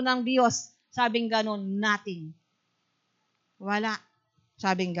espiritu ng Diyos, sabing ganon, nothing. Wala.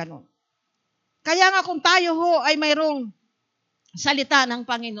 Sabing ganon. Kaya nga kung tayo ay mayroong salita ng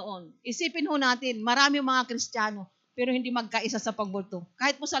Panginoon, isipin natin, marami mga Kristiyano, pero hindi magkaisa sa pagboto.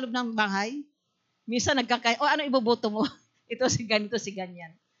 Kahit mo sa loob ng bahay, minsan ano iboboto mo? Ito si ganito, si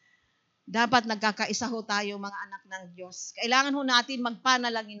ganyan. Dapat nagkakaisa tayo, mga anak ng Diyos. Kailangan natin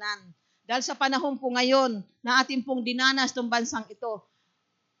magpanalanginan. Dahil sa panahon po ngayon na ating pong dinanas itong bansang ito,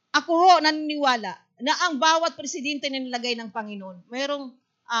 ako naniniwala na ang bawat presidente na nilagay ng Panginoon, mayroong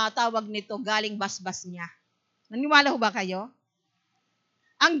tawag nito, galing basbas niya. Naniwala ho ba kayo?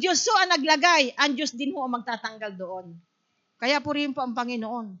 Ang Diyos ho ang naglagay, ang Diyos din ho ang magtatanggal doon. Kaya purihin po ang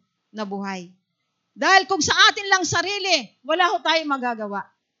Panginoon na buhay. Dahil kung sa atin lang sarili, wala ho tayong magagawa.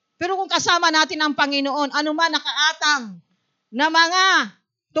 Pero kung kasama natin ang Panginoon, anuman nakaatang na mga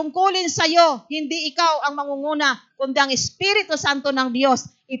tungkulin sa iyo, hindi ikaw ang mangunguna, kundi ang Espiritu Santo ng Diyos,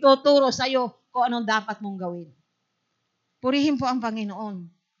 ituturo sa iyo kung anong dapat mong gawin. Purihin po ang Panginoon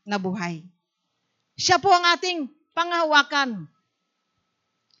na buhay. Siya po ang ating panghawakan.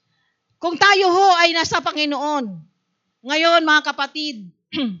 Kung tayo ho ay nasa Panginoon, ngayon mga kapatid,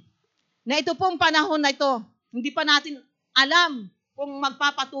 na ito pong panahon na ito, hindi pa natin alam kung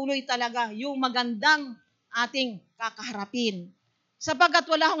magpapatuloy talaga yung magandang ating kakaharapin. Sapagkat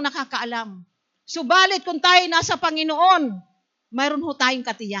wala hong nakakaalam. Subalit kung tayo nasa Panginoon, mayroon ho tayong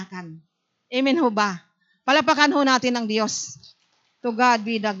katiyakan. Amen ho ba? Palapakan ho natin ang Diyos. To God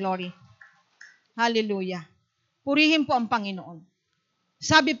be the glory. Hallelujah. Purihin po ang Panginoon.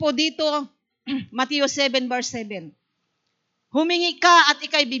 Sabi po dito, Matthew 7 verse 7, humingi ka at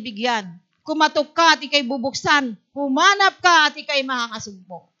ikay bibigyan. Kumatok ka at ikay bubuksan. Humanap ka at ikay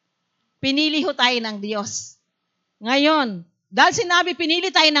makakasumpong. Pinili ho tayo ng Diyos. Ngayon, dahil sinabi pinili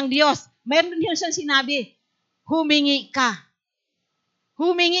tayo ng Diyos, mayroon din siyang sinabi, humingi ka.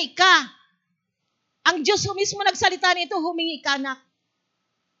 Humingi ka. Ang Diyos mismo nagsalita nito, humingi ka na.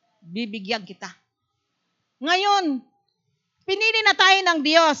 Bibigyan kita. Ngayon, pinili na tayo ng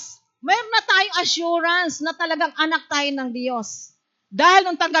Diyos. Mayroon na tayong assurance na talagang anak tayo ng Diyos. Dahil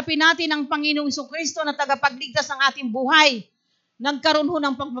nung tanggapin natin ang Panginoong Jesucristo na tagapagligtas ng ating buhay, nagkaroon ho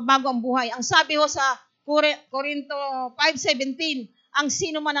ng pagbabago ang buhay. Ang sabi ho sa Corinto 5:17, ang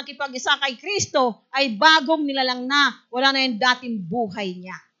sino man nakipag-isa kay Kristo ay bagong nilalang na, wala na yung dating buhay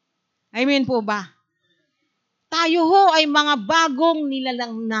niya. Amen po ba? Tayo ho ay mga bagong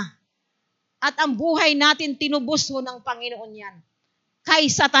nilalang na. At ang buhay natin tinubos ho ng Panginoon yan. Kay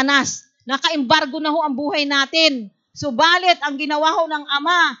Satanas, naka-embargo na ho ang buhay natin. Subalit, ang ginawa ho ng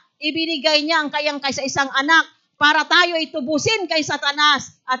Ama, ibinigay niya ang kayang kaysa isang anak para tayo itubusin kay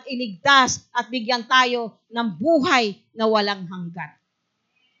Satanas at iligtas at bigyan tayo ng buhay na walang hanggan.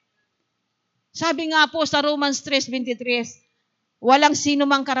 Sabi nga po sa Romans 3:23, walang sino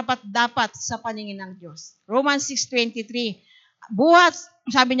mang karapat-dapat sa paningin ng Diyos. Romans 6:23, buhat,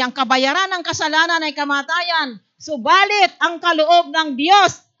 sabi niya, ang kabayaran ng kasalanan ay kamatayan, subalit ang kaloob ng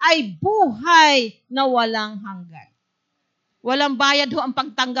Diyos ay buhay na walang hanggan. Walang bayad ho ang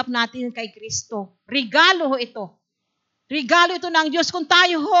pagtanggap natin kay Kristo. Regalo ho ito. Regalo ito ng Diyos. Kung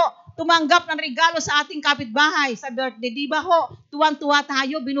tayo ho tumanggap ng regalo sa ating kapitbahay sa birthday, di ba ho, tuwan-tuwa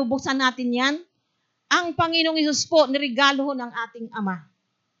tayo, binubuksan natin yan? Ang Panginoong Hesus po, niregalo ho ng ating Ama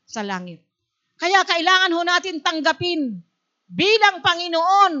sa langit. Kaya kailangan ho natin tanggapin bilang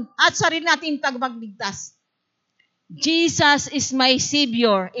Panginoon at sarili natin tagapagligtas. Jesus is my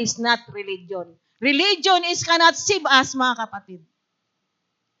Savior, is not religion. Religion is cannot save us, mga kapatid.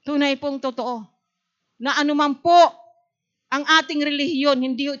 Tunay pong totoo na anuman po ang ating relihiyon,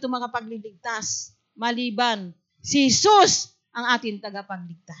 hindi ito makapagligtas. Maliban, si Jesus ang ating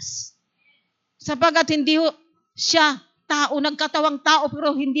tagapagligtas. Sapagat hindi ho siya tao, nagkatawang tao,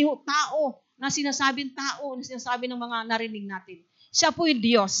 pero hindi ho tao na sinasabing tao, na sinasabi ng mga narinig natin. Siya po'y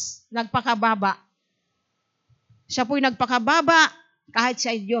Diyos, nagpakababa. Siya po'y nagpakababa, kahit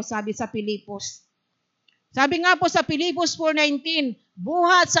siya ay Diyos, sabi sa Pilipos. Sabi nga po sa Pilipos 4:19,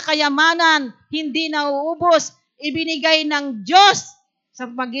 buhat sa kayamanan, hindi nauubos, ibinigay ng Diyos sa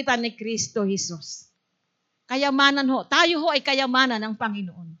pagitan ni Kristo Jesus. Kayamanan ho. Tayo ho ay kayamanan ng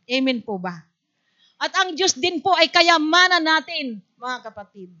Panginoon. Amen po ba? At ang Diyos din po ay kayamanan natin, mga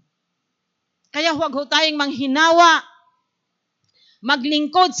kapatid. Kaya huwag ho tayong manghinawa,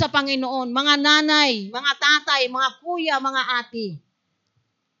 maglingkod sa Panginoon, mga nanay, mga tatay, mga kuya, mga ate.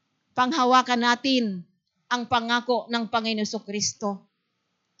 Panghawakan natin ang pangako ng Panginoon Jesucristo.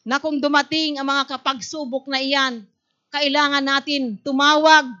 Na kung dumating ang mga kapagsubok na iyan, kailangan natin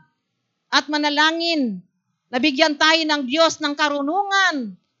tumawag at manalangin. Nabigyan tayo ng Diyos ng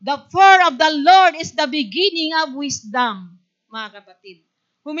karunungan. The fear of the Lord is the beginning of wisdom, mga kapatid.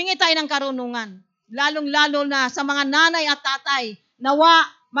 Humingi tayo ng karunungan, lalong-lalo na sa mga nanay at tatay, nawa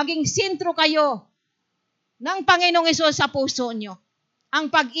maging sentro kayo ng Panginoong Hesus sa puso nyo.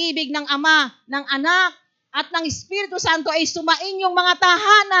 Ang pag-ibig ng Ama, ng Anak, at ng Espiritu Santo ay sumain yung mga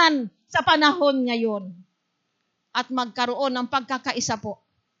tahanan sa panahon ngayon. At magkaroon ng pagkakaisa po.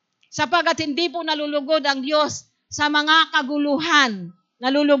 Sapagat hindi po nalulugod ang Diyos sa mga kaguluhan.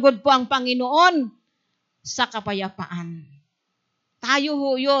 Nalulugod po ang Panginoon sa kapayapaan. Tayo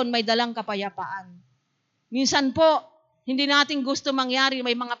ho yun, may dalang kapayapaan. Minsan po, Hindi natin gusto mangyari,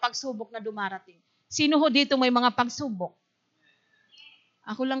 may mga pagsubok na dumarating. Sino ho dito may mga pagsubok?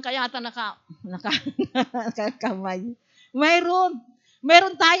 Ako lang kaya ata nakakamay.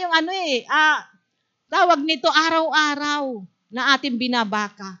 Mayroon tayong tawag nito araw-araw na ating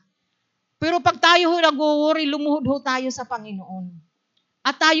binabaka. Pero pag tayo nag-worry, lumuhod ho tayo sa Panginoon.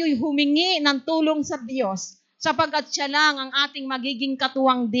 At tayo'y humingi ng tulong sa Diyos sapagkat siya lang ang ating magiging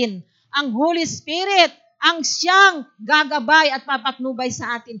katuwang din. Ang Holy Spirit ang siyang gagabay at papatnubay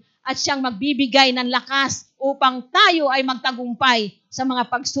sa atin at siyang magbibigay ng lakas upang tayo ay magtagumpay sa mga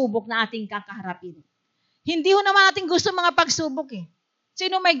pagsubok na ating kakaharapin. Hindi ho naman natin gusto mga pagsubok eh.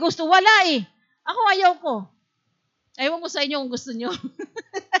 Sino may gusto? Wala eh. Ako ayaw ko. Ewan ko sa inyo kung gusto nyo.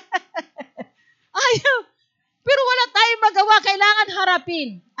 Ayaw. Pero wala tayong magawa. Kailangan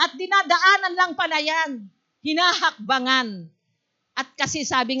harapin. At dinadaanan lang pala yan. Hinahakbangan. At kasi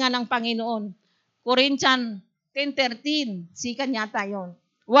sabi nga ng Panginoon, Corinthians 10:13, sikan yata yun.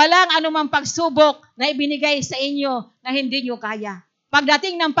 Walang anumang pagsubok na ibinigay sa inyo na hindi nyo kaya.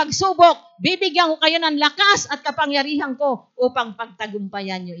 Pagdating ng pagsubok, bibigyan ko kayo ng lakas at kapangyarihan ko upang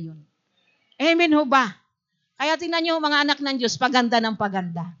pagtagumpayan nyo iyon. Amen ho ba? Kaya tingnan nyo mga anak ng Diyos, paganda ng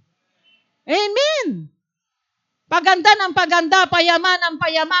paganda. Amen! Paganda ng paganda, payaman ng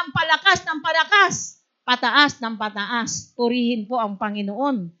payaman, palakas ng palakas, pataas ng pataas. Purihin po ang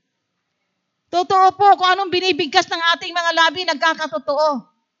Panginoon. Totoo po, kung anong binibigkas ng ating mga labi, nagkakatotoo.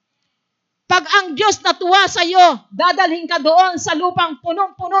 Pag ang Diyos natuwa sa iyo, dadalhin ka doon sa lupang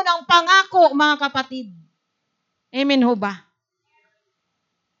punong-puno ng pangako, mga kapatid. Amen ho ba?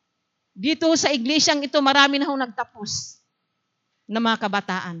 Dito sa iglesyang ito, marami na ho nagtapos na mga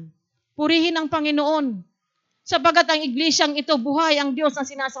kabataan. Purihin ang Panginoon. Sapagat ang iglesyang ito, buhay ang Diyos ang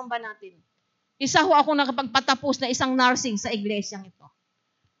sinasamba natin. Isa ho ako nakapagpatapos na isang nursing sa iglesyang ito.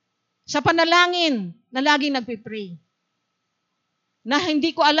 Sa panalangin na laging nagpipray. Na hindi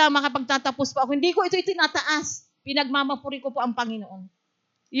ko alam makapagtatapos pa ako. Hindi ko ito itinataas. Pinagmamapuri ko po ang Panginoon.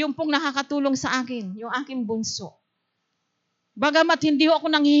 Yung pong nakakatulong sa akin, yung aking bunso. Bagamat hindi ako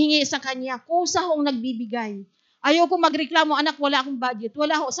nanghihingi sa kanya, kusa akong nagbibigay. Ayaw ko magreklamo, anak, wala akong budget.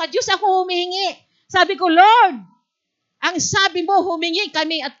 Wala ho. Sa Diyos ako humihingi. Sabi ko, Lord, ang sabi mo, humingi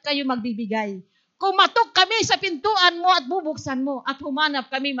kami at kayo magbibigay. Kumatok kami sa pintuan mo at bubuksan mo at humanap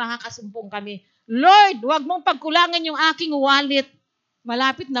kami, makakasumpong kami. Lord, huwag mong pagkulangan yung aking wallet.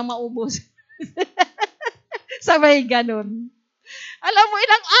 Malapit na maubos. Sabay ganun. Alam mo,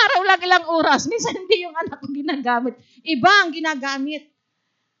 ilang araw lang, ilang oras. Minsan hindi yung anak ko ginagamit. Iba ang ginagamit.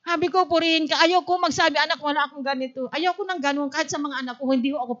 Sabi ko, purihin ka. Ayaw ko magsabi, anak, wala akong ganito. Ayaw ko ng ganun. Kahit sa mga anak ko, hindi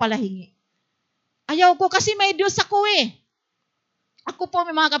ko ako palahingi. Ayaw ko kasi may Diyos ako eh. Ako po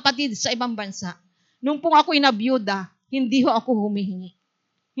may mga kapatid sa ibang bansa. Nung po ako'y nabiyuda, hindi ho ako humihingi.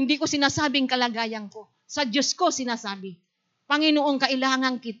 Hindi ko sinasabing kalagayan ko. Sa Diyos ko sinasabi. Panginoon,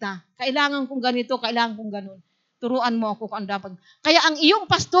 kailangan kita. Kailangan kong ganito, kailangan kong ganun. Turuan mo ako kung ano dapat. Kaya ang iyong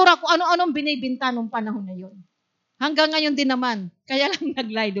pastora, kung ano-anong binibinta nung panahon na yun. Hanggang ngayon din naman. Kaya lang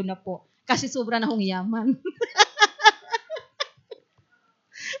naglaydo na po. Kasi sobra na akong yaman.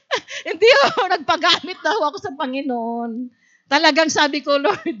 Hindi ako, nagpagamit na ako sa Panginoon. Talagang sabi ko,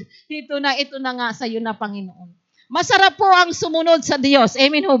 Lord, ito na nga sa iyo na Panginoon. Masarap po ang sumunod sa Diyos.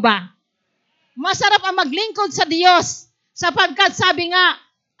 Amen ho ba? Masarap ang maglingkod sa Diyos. Sapagkat sabi nga,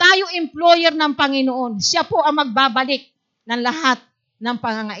 tayo employer ng Panginoon. Siya po ang magbabalik ng lahat ng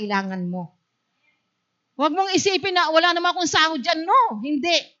pangangailangan mo. Huwag mong isipin na wala naman akong sahod dyan. No,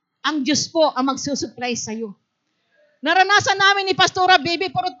 hindi. Ang Diyos po ang magsusupply sa iyo. Naranasan namin ni Pastora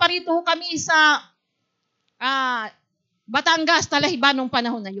Baby, purot parito kami sa Batangas, Talahiban nung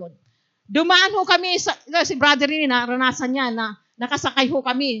panahon na yun. Dumaan ho kami, si brother rin, naranasan niya na nakasakay ho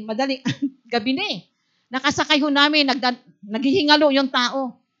kami, madaling gabi na eh. Nakasakay ho namin, naghihingalo yung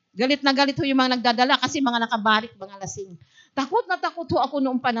tao. Galit na galit ho yung mga nagdadala kasi mga nakabarik, mga lasing. Takot na takot ho ako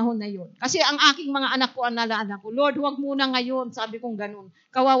noong panahon na yun. Kasi ang aking mga anak ko, ang nalaala ko, Lord, huwag muna ngayon, sabi kong ganun.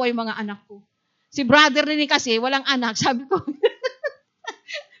 Kawawa yung mga anak ko. Si brother rin kasi, walang anak, sabi ko.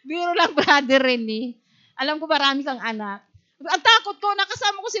 Biro lang brother rin eh. Alam ko marami kang anak. Ang takot ko,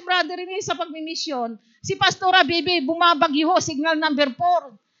 nakasama ko si brother rin sa pagmimisyon. Si Pastora Bibi, bumabagyo ho, signal number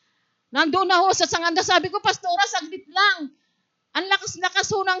 4. Nandun na ho sa sanganda. Sabi ko, Pastora, saglit lang. Ang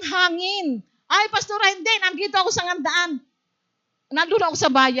lakas-lakas ho ng hangin. Ay, Pastora, hindi. Nandito ako sa ngandaan. Nandun ako sa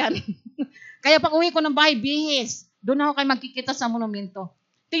bayan. Kaya pag uwi ko ng bahay, bihis. Doon ako kayo magkikita sa monumento.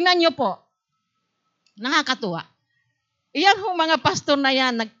 Tingnan nyo po. Nakakatuwa. Iyan ho mga pastor na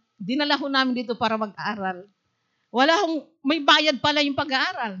yan. Dinala ho namin dito para mag-aaral. May bayad pala yung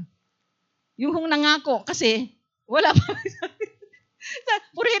pag-aaral. Yung hong nangako. Kasi, wala pa.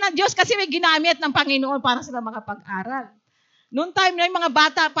 Purihin ang Diyos kasi may ginamit ng Panginoon para sila makapag-aral. Noong time na yung mga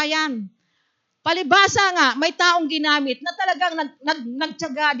bata pa yan. Palibasa nga, may taong ginamit na talagang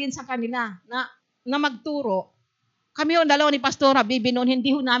nagtyaga din sa kanila na magturo. Kami yung dalawa ni Pastora Bibi noon, hindi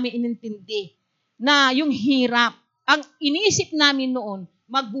ho namin inintindi na yung hirap. Ang iniisip namin noon,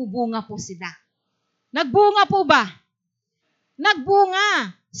 magbubunga po sila. Nagbunga po ba?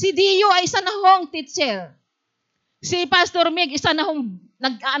 Nagbunga. Si Dio ay isa na hong teacher. Si Pastor Mig, isa na hong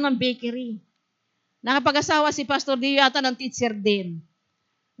nag-aan ng bakery. Nakapag-asawa si Pastor Dio yata ng teacher din.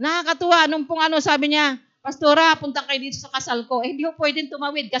 Nakakatuwa, nung pong sabi niya, Pastora, punta kayo dito sa kasal ko. Hindi ho pwedeng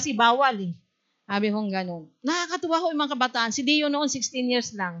tumawid kasi bawal eh. Sabi kong gano'n. Nakakatuwa ho yung mga kabataan. Si Dio noon, 16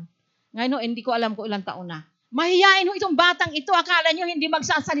 years lang. Ngayon, hindi ko alam kung ilang taon na. Mahiyain ho itong batang ito. Akala nyo hindi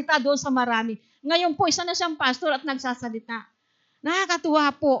magsasalita doon sa marami. Ngayon po, isa na siyang pastor at nagsasalita. Nakakatuwa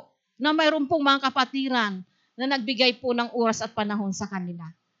po na mayroon pong mga kapatiran na nagbigay po ng oras at panahon sa kanila.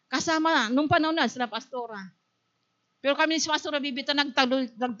 Kasama nung panahon na sila pastora. Pero kami si Pastor Bibita,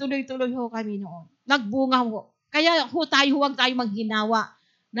 nagtuloy-tuloy ho kami noon. Nagbunga ho. Kaya huwag tayo maghinawa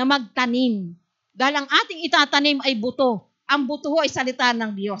na magtanim. Dahil ang ating itatanim ay buto. Ang buto ho ay salita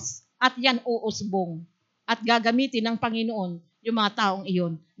ng Diyos. At yan uusbong. At gagamitin ng Panginoon yung mga taong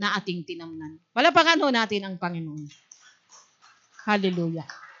iyon na ating tinamnan. Palapakan ho natin ang Panginoon. Hallelujah.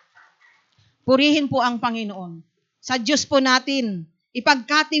 Purihin po ang Panginoon. Sa Diyos po natin,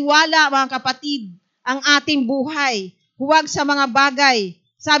 ipagkatiwala mga kapatid, ang ating buhay. Huwag sa mga bagay.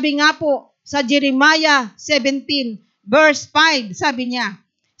 Sabi nga po sa Jeremiah 17 verse 5, sabi niya,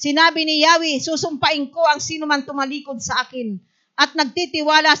 sinabi ni Yahweh, susumpain ko ang sino man tumalikod sa akin at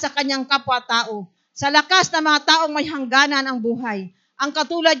nagtitiwala sa kanyang kapwa-tao. Sa lakas ng mga taong may hangganan ang buhay. Ang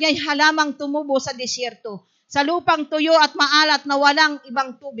katulad niya ay halamang tumubo sa disyerto, sa lupang tuyo at maalat na walang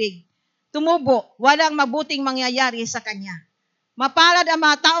ibang tubig. Tumubo, walang mabuting mangyayari sa kanya. Mapalad ang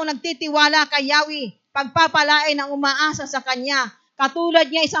mga taong nagtitiwala kay Yahweh, pagpapalain ang umaasa sa kanya. Katulad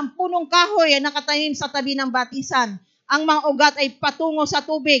niya isang punong kahoy na nakatanim sa tabi ng batisan. Ang mga ugat ay patungo sa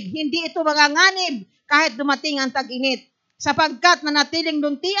tubig. Hindi ito manganganib kahit dumating ang tag-init. Sapagkat nanatiling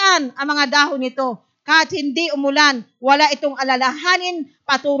luntian ang mga dahon nito. Kahit hindi umulan, wala itong alalahanin,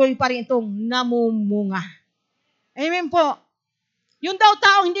 patuloy pa rin itong namumunga. Amen po. Yung daw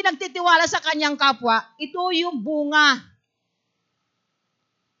taong hindi nagtitiwala sa kanyang kapwa, ito yung bunga.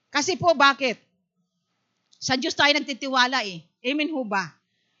 Kasi po bakit? Sa Diyos tayo nagtitiwala eh. Amen ho ba?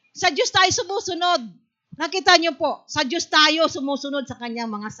 Sa Diyos tayo sumusunod. Nakita niyo po, sa Diyos tayo sumusunod sa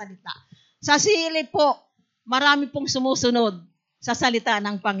kanyang mga salita. Sa silip po, marami pong sumusunod sa salita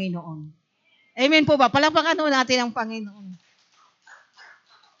ng Panginoon. Amen po ba? Palakpakan ho natin ang Panginoon.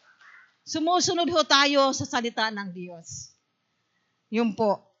 Sumusunod ho tayo sa salita ng Diyos. Yun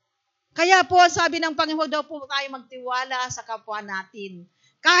po. Kaya po, sabi ng Panginoon daw po tayo magtiwala sa kapwa natin.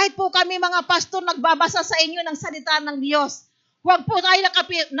 Kahit po kami mga pastor nagbabasa sa inyo ng salita ng Diyos, huwag po tayo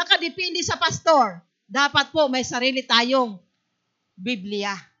nakadepende sa pastor. Dapat po may sarili tayong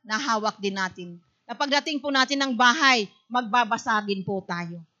Biblia na hawak din natin. Na pagdating po natin ng bahay, magbabasagin po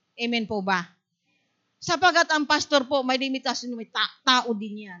tayo. Amen po ba? Sapagat ang pastor po, may limitasyon, may tao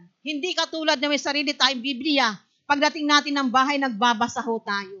din yan. Hindi katulad na may sarili tayong Biblia. Pagdating natin ng bahay, nagbabasa ho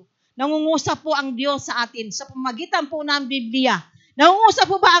tayo. Nangungusap po ang Diyos sa atin sa pamagitan po ng Biblia. Nangungusap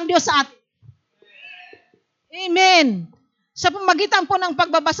po ba ang Diyos sa atin? Amen. Sa pamagitan po ng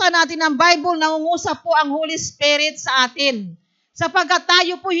pagbabasa natin ng Bible, nangungusap po ang Holy Spirit sa atin. Sapagkat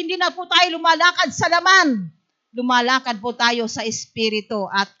tayo po, hindi na po tayo lumalakad sa laman. Lumalakad po tayo sa Espiritu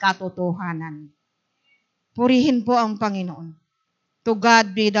at katotohanan. Purihin po ang Panginoon. To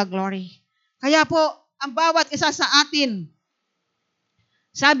God be the glory. Kaya po, ang bawat isa sa atin,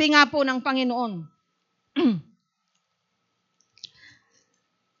 sabi nga po ng Panginoon,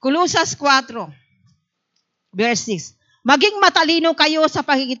 Colosas 4, verse 6, maging matalino kayo sa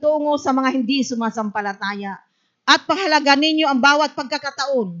pakikitungo sa mga hindi sumasampalataya at pahalagan ninyo ang bawat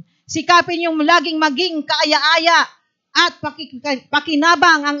pagkakataon. Sikapin niyong laging maging kaaya-aya at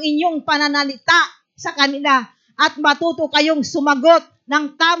pakinabang ang inyong pananalita sa kanila at matuto kayong sumagot ng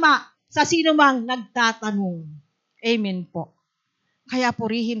tama sa sinumang nagtatanong. Amen po. Kaya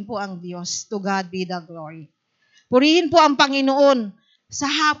purihin po ang Diyos. To God be the glory. Purihin po ang Panginoon. Sa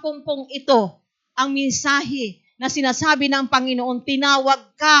hapong pong ito, ang mensahe na sinasabi ng Panginoon,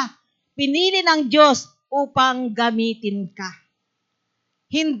 tinawag ka, pinili ng Diyos upang gamitin ka.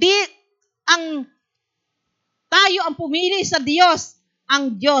 Hindi tayo ang pumili sa Diyos,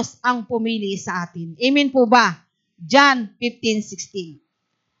 ang Diyos ang pumili sa atin. Amen po ba? John 15:16.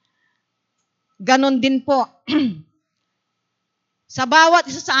 Ganon din po. Sa bawat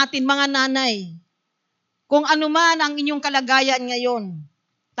isa sa atin, mga nanay, Kung ano man ang inyong kalagayan ngayon,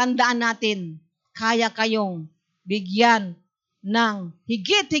 tandaan natin, kaya kayong bigyan ng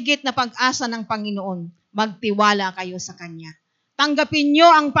higit-higit na pag-asa ng Panginoon. Magtiwala kayo sa Kanya. Tanggapin nyo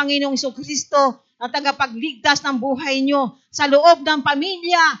ang Panginoong Jesucristo na tagapagligtas ng buhay nyo sa loob ng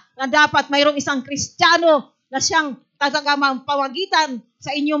pamilya na dapat mayroong isang Kristiyano na siyang tagapamagitan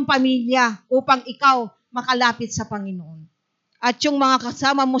sa inyong pamilya upang ikaw makalapit sa Panginoon. At yung mga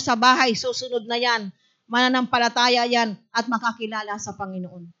kasama mo sa bahay, susunod na yan, mananampalataya yan at makakilala sa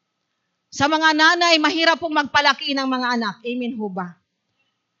Panginoon. Sa mga nanay, mahirap pong magpalaki ng mga anak. Amen ho ba?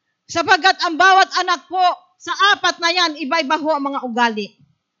 Sapagkat ang bawat anak po, sa apat na yan, iba-iba ho ang mga ugali.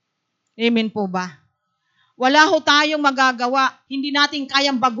 Amen po ba? Wala ho tayong magagawa. Hindi natin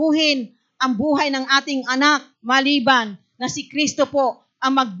kayang baguhin ang buhay ng ating anak maliban na si Kristo po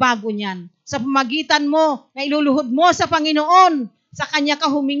ang magbago niyan. Sa pamagitan mo na iluluhod mo sa Panginoon, sa Kanya ka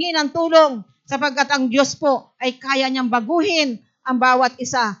humingi ng tulong, sapagkat ang Diyos po ay kaya niyang baguhin ang bawat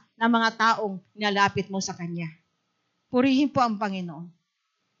isa ng mga taong nilalapit mo sa Kanya. Purihin po ang Panginoon.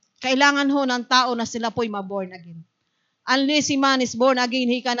 Kailangan ho ng tao na sila po'y maborn again. Unless a man is born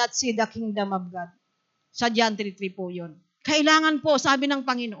again, he cannot see the kingdom of God. Sa John 3:3 po yun. Kailangan po, sabi ng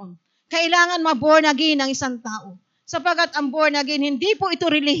Panginoon, kailangan maborn again ang isang tao. Sapagat ang born again, hindi po ito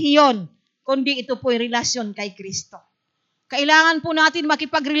relihiyon, kundi ito po'y relasyon kay Kristo. Kailangan po natin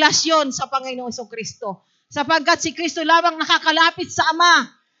makipagrelasyon sa Panginoong Jesucristo. Sapagkat si Kristo lamang nakakalapit sa Ama,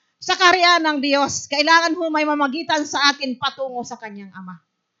 sa kaharian ng Diyos. Kailangan po may mamagitan sa atin patungo sa Kanyang Ama.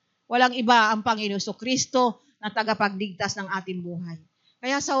 Walang iba ang Panginoong Jesucristo na tagapagligtas ng ating buhay.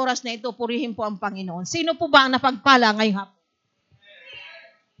 Kaya sa oras na ito, purihin po ang Panginoon. Sino po ba ang napagpala ngayong hapon?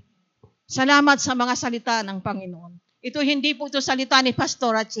 Salamat sa mga salita ng Panginoon. Ito hindi po ito salita ni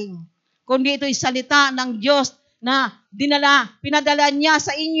Pastor Aching, kundi ito'y salita ng Diyos na pinadala niya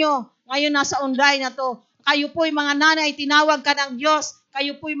sa inyo ngayon nasa online na to. Kayo po'y mga nanay, tinawag ka ng Diyos.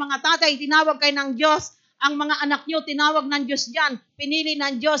 Kayo po'y mga tatay, tinawag kayo ng Diyos. Ang mga anak nyo, tinawag ng Diyos dyan. Pinili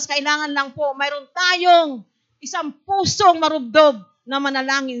ng Diyos. Kailangan lang po, mayroon tayong isang pusong marubdob na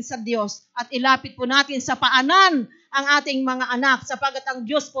manalangin sa Diyos. At ilapit po natin sa paanan ang ating mga anak sapagkat ang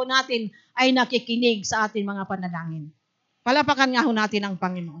Diyos po natin ay nakikinig sa ating mga panalangin. Palapakan nga ho natin ang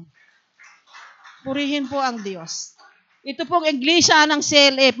Panginoon. Purihin po ang Diyos. Ito pong iglesia ng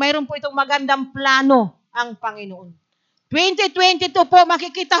CLF, mayroon po itong magandang plano ang Panginoon. 2022 po,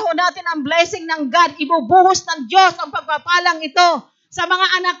 makikita ho natin ang blessing ng God. Ibubuhos ng Diyos ang pagpapalang ito sa mga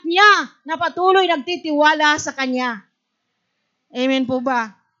anak niya na patuloy nagtitiwala sa Kanya. Amen po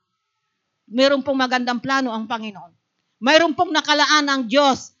ba? Mayroon pong magandang plano ang Panginoon. Mayroon pong nakalaan ang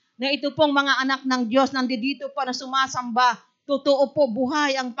Diyos na ito pong mga anak ng Diyos nandito pa na sumasamba. Totoo po,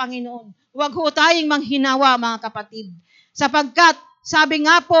 buhay ang Panginoon. Huwag ho tayong manghinawa, mga kapatid. Sapagkat, sabi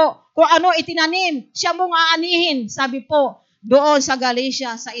nga po, kung ano itinanim, siya mong aanihin, sabi po, doon sa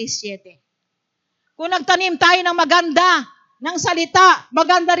Galatia 6:7. Kung nagtanim tayo ng maganda, ng salita,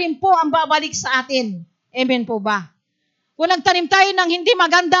 maganda rin po ang babalik sa atin. Amen po ba? Kung nagtanim tayo ng hindi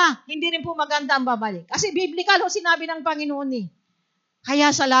maganda, hindi rin po maganda ang babalik. Kasi biblical ho sinabi ng Panginoon eh.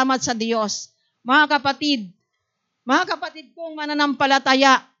 Kaya salamat sa Diyos. Mga kapatid kong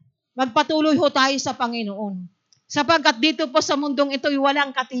mananampalataya, magpatuloy ho tayo sa Panginoon. Sapagkat dito po sa mundong ito ay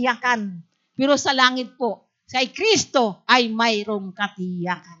walang katiyakan. Pero sa langit po, sa Kristo ay mayroong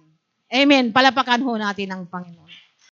katiyakan. Amen. Palapakan ho natin ang Panginoon.